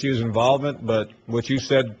about FSU's involvement, but what you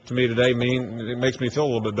said to me today it makes me feel a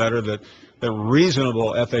little bit better that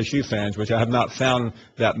reasonable FSU fans, which I have not found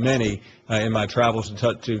that many in my travels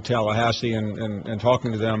to Tallahassee and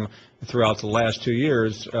talking to them throughout the last 2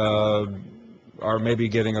 years, are maybe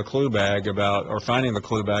getting a clue bag about, or finding the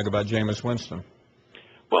clue bag about Jameis Winston.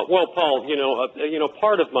 Well, Paul,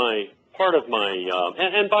 part of my,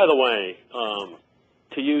 and by the way,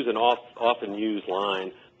 to use an often used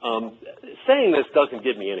line, saying this doesn't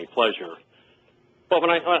give me any pleasure. But when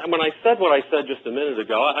I said what I said just a minute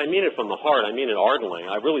ago, I mean it from the heart. I mean it ardently.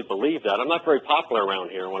 I really believe that. I'm not very popular around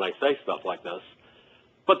here when I say stuff like this.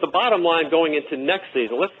 But the bottom line going into next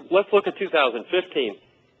season, let's look at 2015.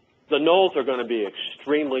 The Noles are going to be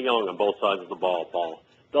extremely young on both sides of the ball, Paul.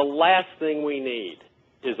 The last thing we need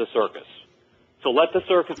is a circus. So let the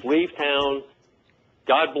circus leave town.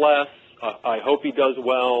 God bless. I hope he does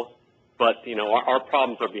well. But, you know, our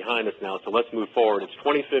problems are behind us now, so let's move forward. It's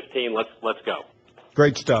 2015. Let's go.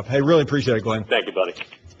 Great stuff. Hey, really appreciate it, Glenn. Thank you, buddy.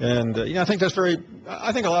 And, you know, I think that's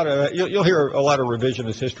I think a lot of, you'll hear a lot of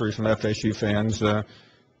revisionist history from FSU fans.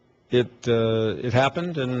 It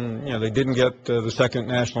happened, and, you know, they didn't get the second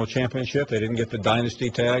national championship. They didn't get the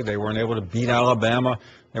dynasty tag. They weren't able to beat Alabama.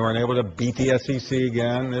 They weren't able to beat the SEC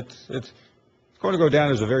again. It's going to go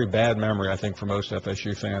down as a very bad memory, I think, for most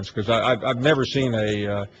FSU fans, because I've never seen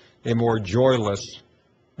a more joyless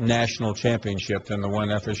national championship than the one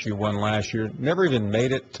FSU won last year. Never even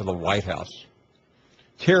made it to the White House.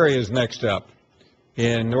 Terry is next up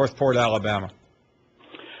in Northport, Alabama.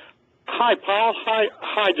 Hi, Paul.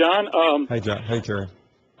 Hi, John. Hey, John. Hey, Terry.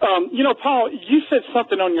 You know, Paul, you said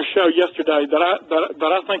something on your show yesterday that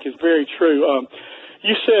I think is very true.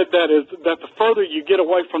 You said that the further you get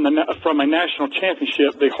away from a national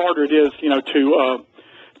championship, the harder it is, you know, to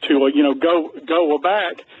go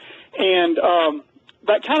back. And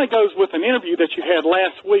that kind of goes with an interview that you had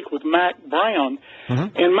last week with Mac Brown.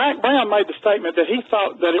 Mm-hmm. And Mac Brown made the statement that he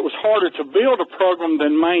thought that it was harder to build a program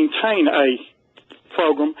than maintain a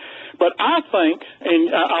program. But I think,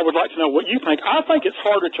 and I would like to know what you think, I think it's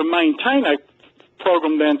harder to maintain a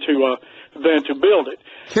program than to build it.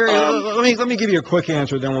 Terry, let me give you a quick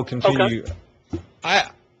answer, then we'll continue. Okay.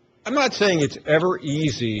 I'm not saying it's ever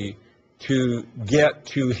easy to get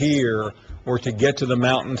to here or to get to the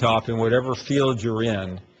mountaintop in whatever field you're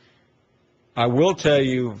in. I will tell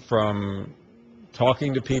you from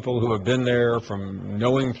talking to people who have been there, from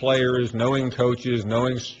knowing players, knowing coaches,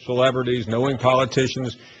 knowing celebrities, knowing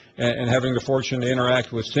politicians, and having the fortune to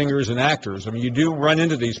interact with singers and actors. I mean, you do run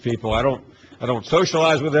into these people. I don't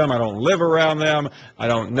socialize with them. I don't live around them. I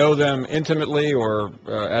don't know them intimately or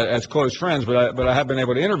as close friends, but I have been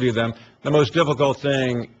able to interview them. The most difficult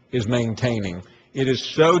thing is maintaining. It is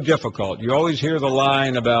so difficult. You always hear the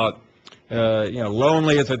line about,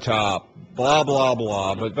 lonely at the top, blah, blah,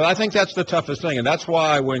 blah. But I think that's the toughest thing. And that's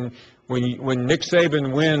why when Nick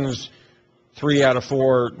Saban wins 3 out of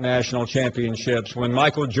 4 national championships, when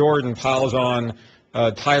Michael Jordan piles on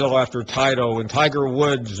title after title, when Tiger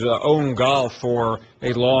Woods owned golf for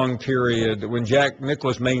a long period, when Jack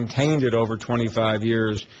Nicklaus maintained it over 25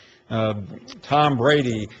 years, Tom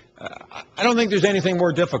Brady, I don't think there's anything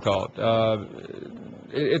more difficult.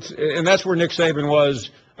 And that's where Nick Saban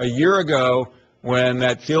was a year ago when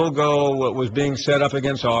that field goal was being set up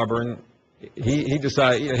against Auburn. He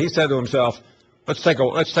decided. He said to himself, "Let's take a.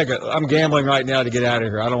 I'm gambling right now to get out of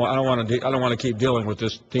here. I don't want to keep dealing with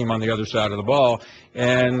this team on the other side of the ball."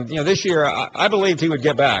 And this year, I believed he would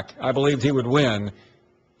get back. I believed he would win.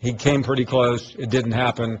 He came pretty close. It didn't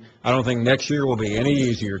happen. I don't think next year will be any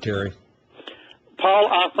easier, Terry. Paul,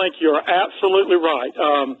 I think you're absolutely right.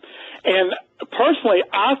 And personally,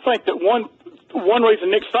 I think that one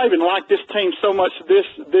reason Nick Saban liked this team so much this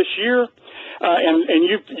year, and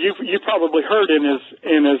you probably heard in his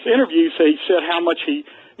interviews, he said how much he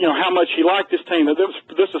liked this team. That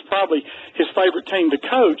this was probably his favorite team to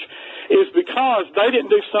coach, is because they didn't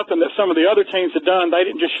do something that some of the other teams had done. They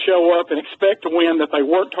didn't just show up and expect to win, that they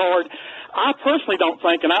worked hard. I personally don't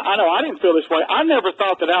think, and I know I didn't feel this way, I never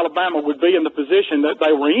thought that Alabama would be in the position that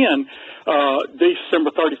they were in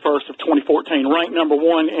December 31st of 2014, ranked number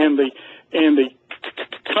 1 in the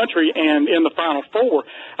country and in the Final Four.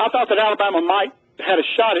 I thought that Alabama might had a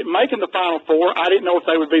shot at making the Final Four. I didn't know if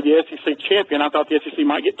they would be the SEC champion. I thought the SEC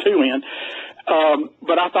might get 2 in.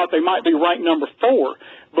 But I thought they might be ranked number 4.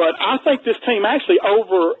 But I think this team actually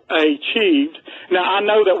overachieved. Now, I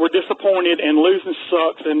know that we're disappointed and losing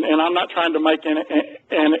sucks, and I'm not trying to make an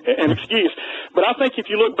excuse. But I think if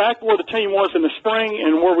you look back where the team was in the spring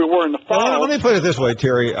and where we were in the fall. Well, let me put it this way,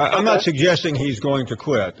 Terry. I'm not suggesting he's going to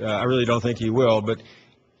quit. I really don't think he will. But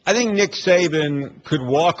I think Nick Saban could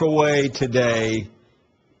walk away today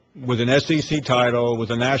with an SEC title,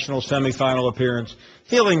 with a national semifinal appearance,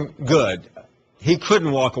 feeling good. He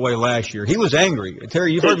couldn't walk away last year. He was angry.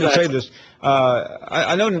 Terry, you've heard me say this.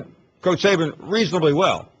 I know Coach Saban reasonably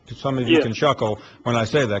well. Some of you can chuckle when I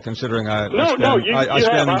say that, considering I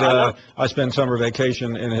spend summer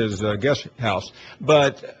vacation in his guest house.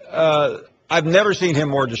 But I've never seen him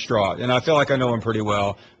more distraught, and I feel like I know him pretty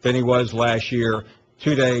well, than he was last year,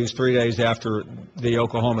 3 days after the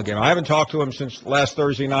Oklahoma game. I haven't talked to him since last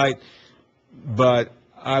Thursday night, but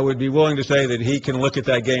I would be willing to say that he can look at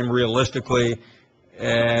that game realistically,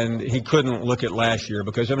 and he couldn't look at last year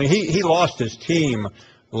because, I mean, he lost his team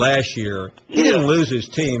last year. He didn't lose his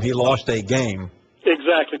team. He lost a game.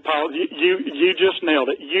 Exactly, Paul. You just nailed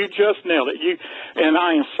it. You just nailed it. And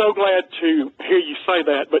I am so glad to hear you say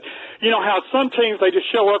that. But, you know how some teams, they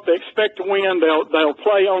just show up, they expect to win, they'll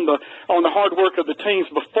play on the hard work of the teams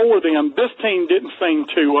before them. This team didn't seem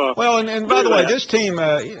to. Well, and by the way, this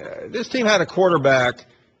team had a quarterback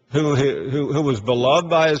who was beloved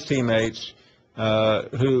by his teammates,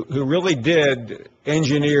 who really did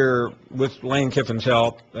engineer, with Lane Kiffin's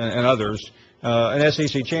help and others, an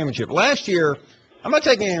SEC championship. Last year, I'm not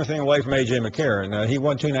taking anything away from A.J. McCarron. He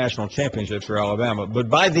won 2 national championships for Alabama. But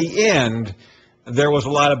by the end, there was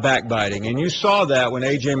a lot of backbiting. And you saw that when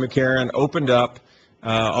A.J. McCarron opened up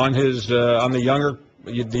on the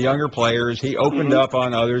younger players. He opened up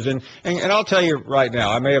on others. And I'll tell you right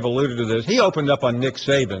now, I may have alluded to this, he opened up on Nick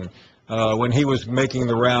Saban when he was making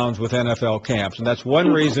the rounds with NFL camps. And that's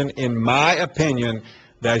one reason, in my opinion,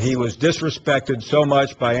 that he was disrespected so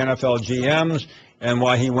much by NFL GMs and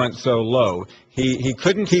why he went so low. He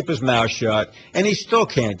couldn't keep his mouth shut, and he still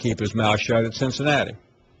can't keep his mouth shut at Cincinnati.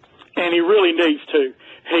 And he really needs to.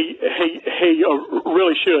 He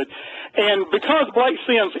really should. And because Blake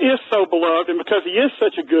Sims is so beloved and because he is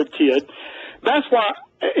such a good kid, that's why,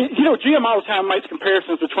 you know, Jim all the time makes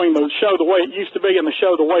comparisons between the show the way it used to be and the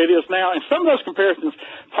show the way it is now. And some of those comparisons,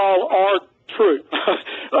 Paul, are true.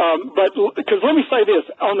 But because let me say this,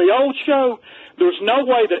 on the old show, there's no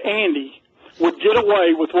way that Andy would get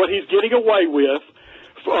away with what he's getting away with,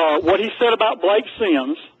 what he said about Blake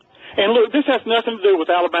Sims. And look, this has nothing to do with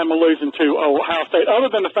Alabama losing to Ohio State, other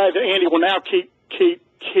than the fact that Andy will now keep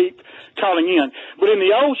calling in. But in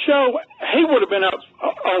the old show, he would have been up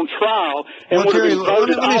on trial and would have been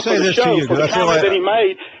voted off of the show for the comment that he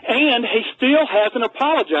made. And he still hasn't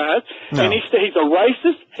apologized. No. And he's a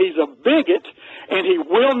racist. He's a bigot. And he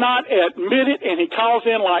will not admit it, and he calls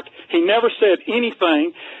in like he never said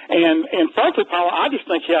anything. And frankly, Paul, I just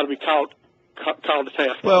think he ought to be called to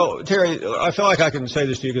task. Well, Terry, I feel like I can say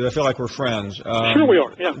this to you because I feel like we're friends. Sure we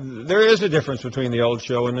are, yeah. There is a difference between the old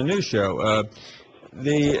show and the new show.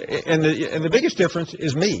 The biggest difference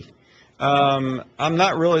is me. I'm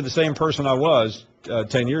not really the same person I was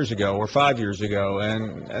 10 years ago or 5 years ago.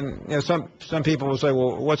 And you know, some people will say,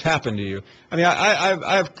 well, what's happened to you? I mean,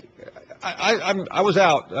 I was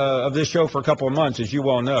out of this show for a couple of months, as you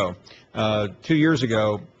well know. 2 years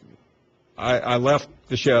ago, I left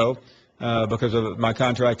the show because of my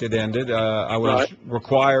contract had ended. I was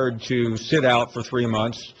required to sit out for 3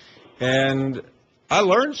 months, and I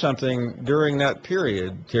learned something during that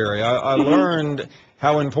period, Terry. I learned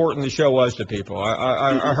how important the show was to people.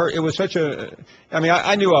 I heard it was such a. I mean,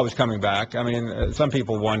 I knew I was coming back. I mean, some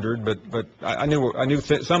people wondered, but I knew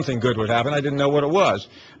something good would happen. I didn't know what it was.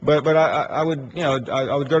 But I would, you know,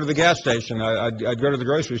 I would go to the gas station. I'd go to the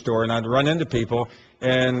grocery store, and I'd run into people,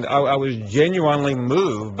 and I was genuinely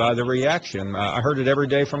moved by the reaction. I heard it every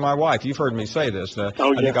day from my wife. You've heard me say this. I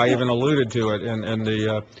think I even alluded to it in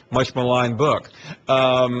the much maligned book.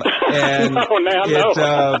 And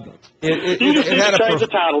it had a the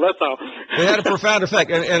title, that's all. It had a profound effect,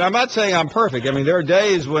 and I'm not saying I'm perfect. I mean, there are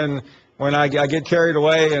days when I get carried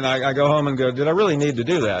away and I go home and go, did I really need to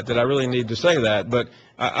do that? Did I really need to say that? But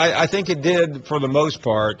I think it did, for the most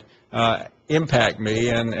part, impact me,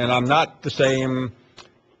 and I'm not the same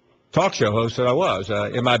talk show host that I was.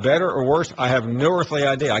 Am I better or worse? I have no earthly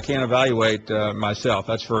idea. I can't evaluate myself.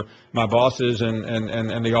 That's for my bosses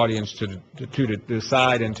and the audience to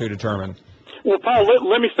decide and to determine. Well, Paul,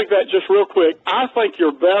 let me speak that just real quick. I think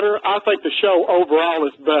you're better. I think the show overall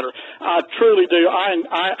is better. I truly do. I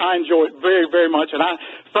enjoy it very, very much, and I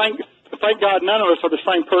thank God none of us are the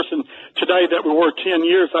same person today that we were 10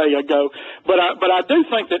 years ago. But I do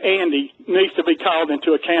think that Andy needs to be called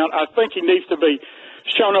into account. I think he needs to be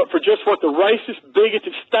shown up for just what the racist,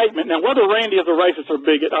 bigoted statement. Now, whether Randy is a racist or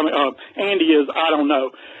bigot, Andy is, I don't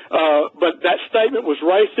know. But that statement was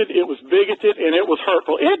racist, it was bigoted, and it was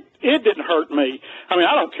hurtful. It didn't hurt me. I mean,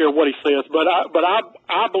 I don't care what he says, but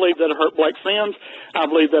I believe that it hurt Blake Sims. I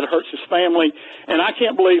believe that it hurts his family, and I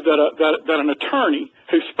can't believe that an attorney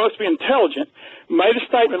who's supposed to be intelligent made a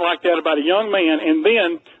statement like that about a young man, and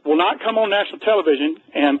then will not come on national television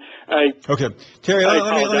and Okay, Terry,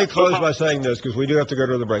 let me close by saying this, because we do have to go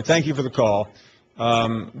to the break. Thank you for the call.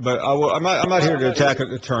 But I'm not here to attack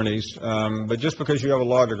attorneys, but just because you have a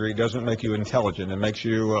law degree doesn't make you intelligent. It makes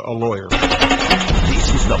you a lawyer.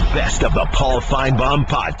 This is the best of the Paul Finebaum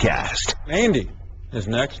podcast. Andy is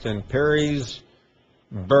next in Perrysburg,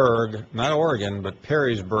 not Oregon, but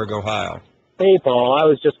Perrysburg, Ohio. Hey, Paul, I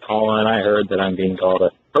was just calling. I heard that I'm being called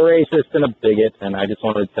a racist and a bigot, and I just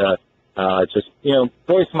wanted to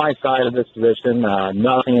voice my side of this position.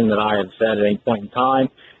 Nothing that I have said at any point in time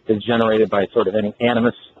is generated by sort of any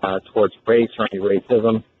animus towards race or any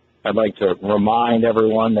racism. I'd like to remind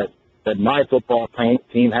everyone that that my football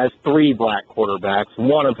team has 3 black quarterbacks,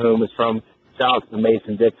 one of whom is from south of the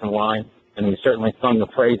Mason-Dixon line, and we certainly sung the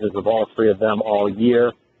praises of all 3 of them all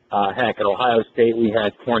year. Heck, at Ohio State, we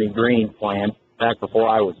had Corny Green playing back before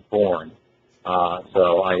I was born.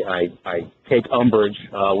 So I take umbrage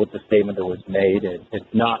with the statement that was made.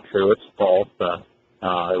 It's not true. It's false. It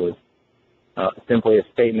was simply a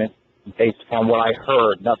statement based upon what I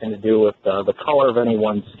heard, nothing to do with the color of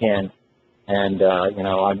anyone's skin. And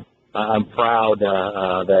I'm proud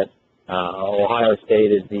that Ohio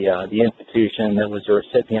State is the institution that was the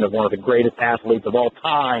recipient of one of the greatest athletes of all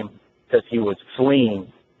time, because he was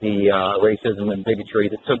fleeing the racism and bigotry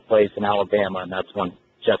that took place in Alabama, and that's when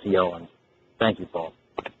Jesse Owens. Thank you, Paul.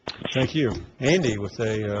 Thank you. Andy with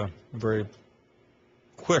a very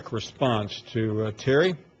quick response to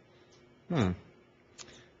Terry.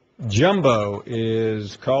 Jumbo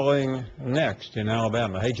is calling next in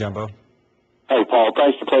Alabama. Hey, Jumbo. Hey, Paul,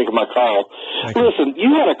 thanks for taking my call. Listen,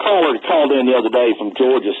 you had a caller that called in the other day from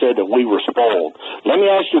Georgia, said that we were spoiled. Let me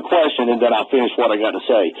ask you a question, and then I'll finish what I got to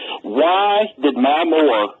say. Why did Matt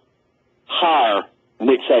Moore hire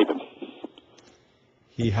Nick Saban?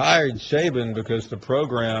 He hired Saban because the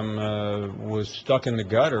program was stuck in the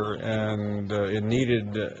gutter, and it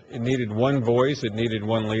needed one voice, it needed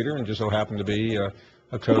one leader, and just so happened to be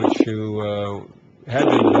a coach who had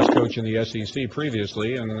been the best coach in the SEC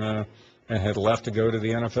previously, and had left to go to the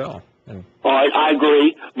NFL. All right, I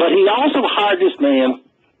agree, but he also hired this man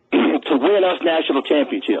to win us national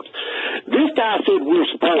championships. This guy said we're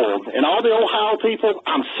spoiled, and all the Ohio people,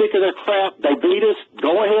 I'm sick of their crap. They beat us.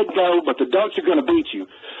 Go ahead, go, but the Ducks are going to beat you.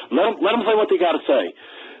 Let them say what they got to say.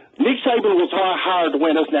 Nick Saban was hired to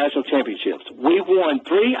win us national championships. We won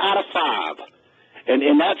 3 out of 5,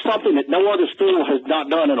 and that's something that no other school has not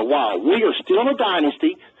done in a while. We are still a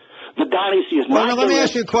dynasty. The dynasty is not. Well, let me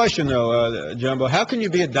ask you a question, though, Jumbo. How can you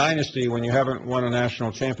be a dynasty when you haven't won a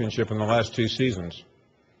national championship in the last 2 seasons?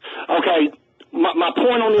 Okay, my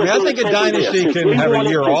point on this. I think a dynasty can have a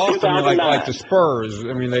year off, like the Spurs.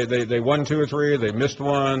 I mean, they won 2 or 3, they missed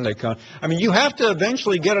 1. You have to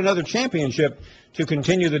eventually get another championship to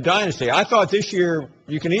continue the dynasty. I thought this year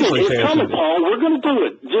you can easily say it's coming, Paul. We're going to do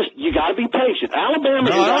it. Just you got to be patient. Alabama.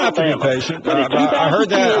 No, I don't have to be patient. I heard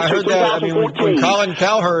that. I mean, when Colin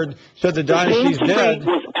Cowherd said the dynasty's dead.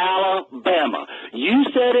 Was Alabama. You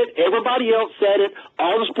said it. Everybody else said it.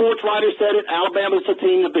 All the sports writers said it. Alabama's the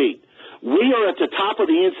team to beat. We are at the top of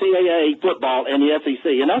the NCAA football and the SEC,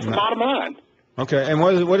 and that's the bottom line. Okay, and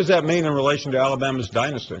what does that mean in relation to Alabama's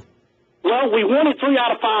dynasty? Well, we won it 3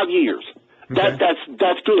 out of 5 years. Okay.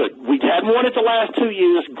 That's good. We hadn't won it the last 2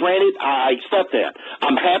 years. Granted, I accept that.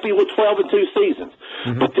 I'm happy with 12 and 2 seasons.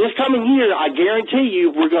 But this coming year, I guarantee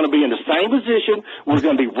you, we're going to be in the same position. We're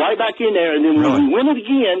going to be right back in there. And then when we win it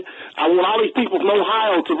again, I want all these people from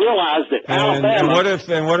Ohio to realize that Alabama.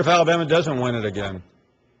 And what if Alabama doesn't win it again?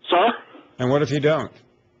 Sir? And what if you don't?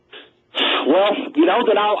 Well,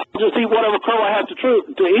 then I'll just eat whatever crow I have to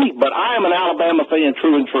eat. But I am an Alabama fan,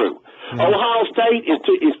 true and true. Ohio State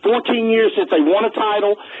is 14 years since they won a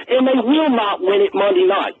title, and they will not win it Monday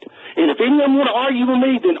night. And if anyone want to argue with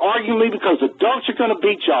me, then argue with me, because the Ducks are going to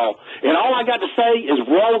beat y'all. And all I got to say is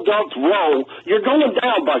roll, Ducks, roll. You're going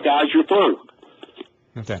down, Buckeyes. You're through.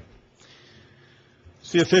 Okay.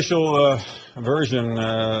 It's the official version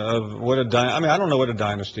of what a dynasty. I mean, I don't know what a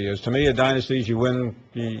dynasty is. To me, a dynasty is you win,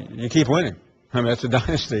 you keep winning. I mean, that's a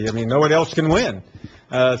dynasty. I mean, no one else can win.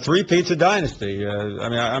 3-peat's a dynasty.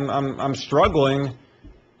 I'm struggling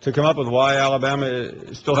to come up with why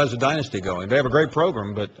Alabama still has a dynasty going. They have a great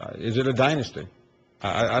program, but is it a dynasty?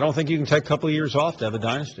 I don't think you can take a couple of years off to have a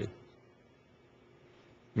dynasty.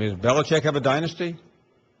 I mean, does Belichick have a dynasty?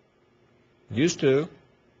 Used to.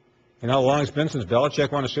 You know how long it's been since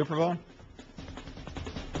Belichick won a Super Bowl?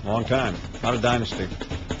 Long time. Not a dynasty.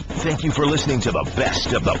 Thank you for listening to the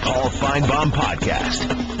best of the Paul Finebaum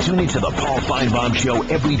podcast. Tune into the Paul Finebaum Show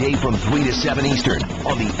every day from 3 to 7 Eastern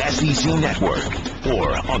on the SEC Network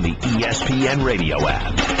or on the ESPN Radio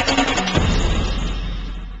app.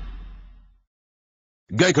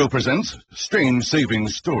 Geico presents Strange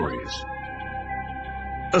Savings Stories.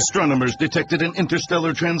 Astronomers detected an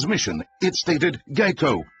interstellar transmission. It stated,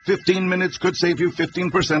 Geico, 15 minutes could save you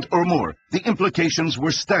 15% or more. The implications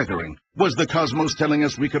were staggering. Was the cosmos telling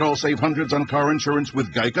us we could all save hundreds on car insurance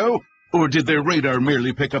with Geico? Or did their radar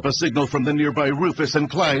merely pick up a signal from the nearby Rufus and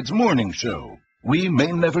Clyde's morning show? We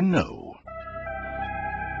may never know.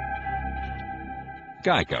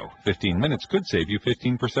 Geico, 15 minutes could save you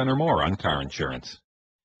 15% or more on car insurance.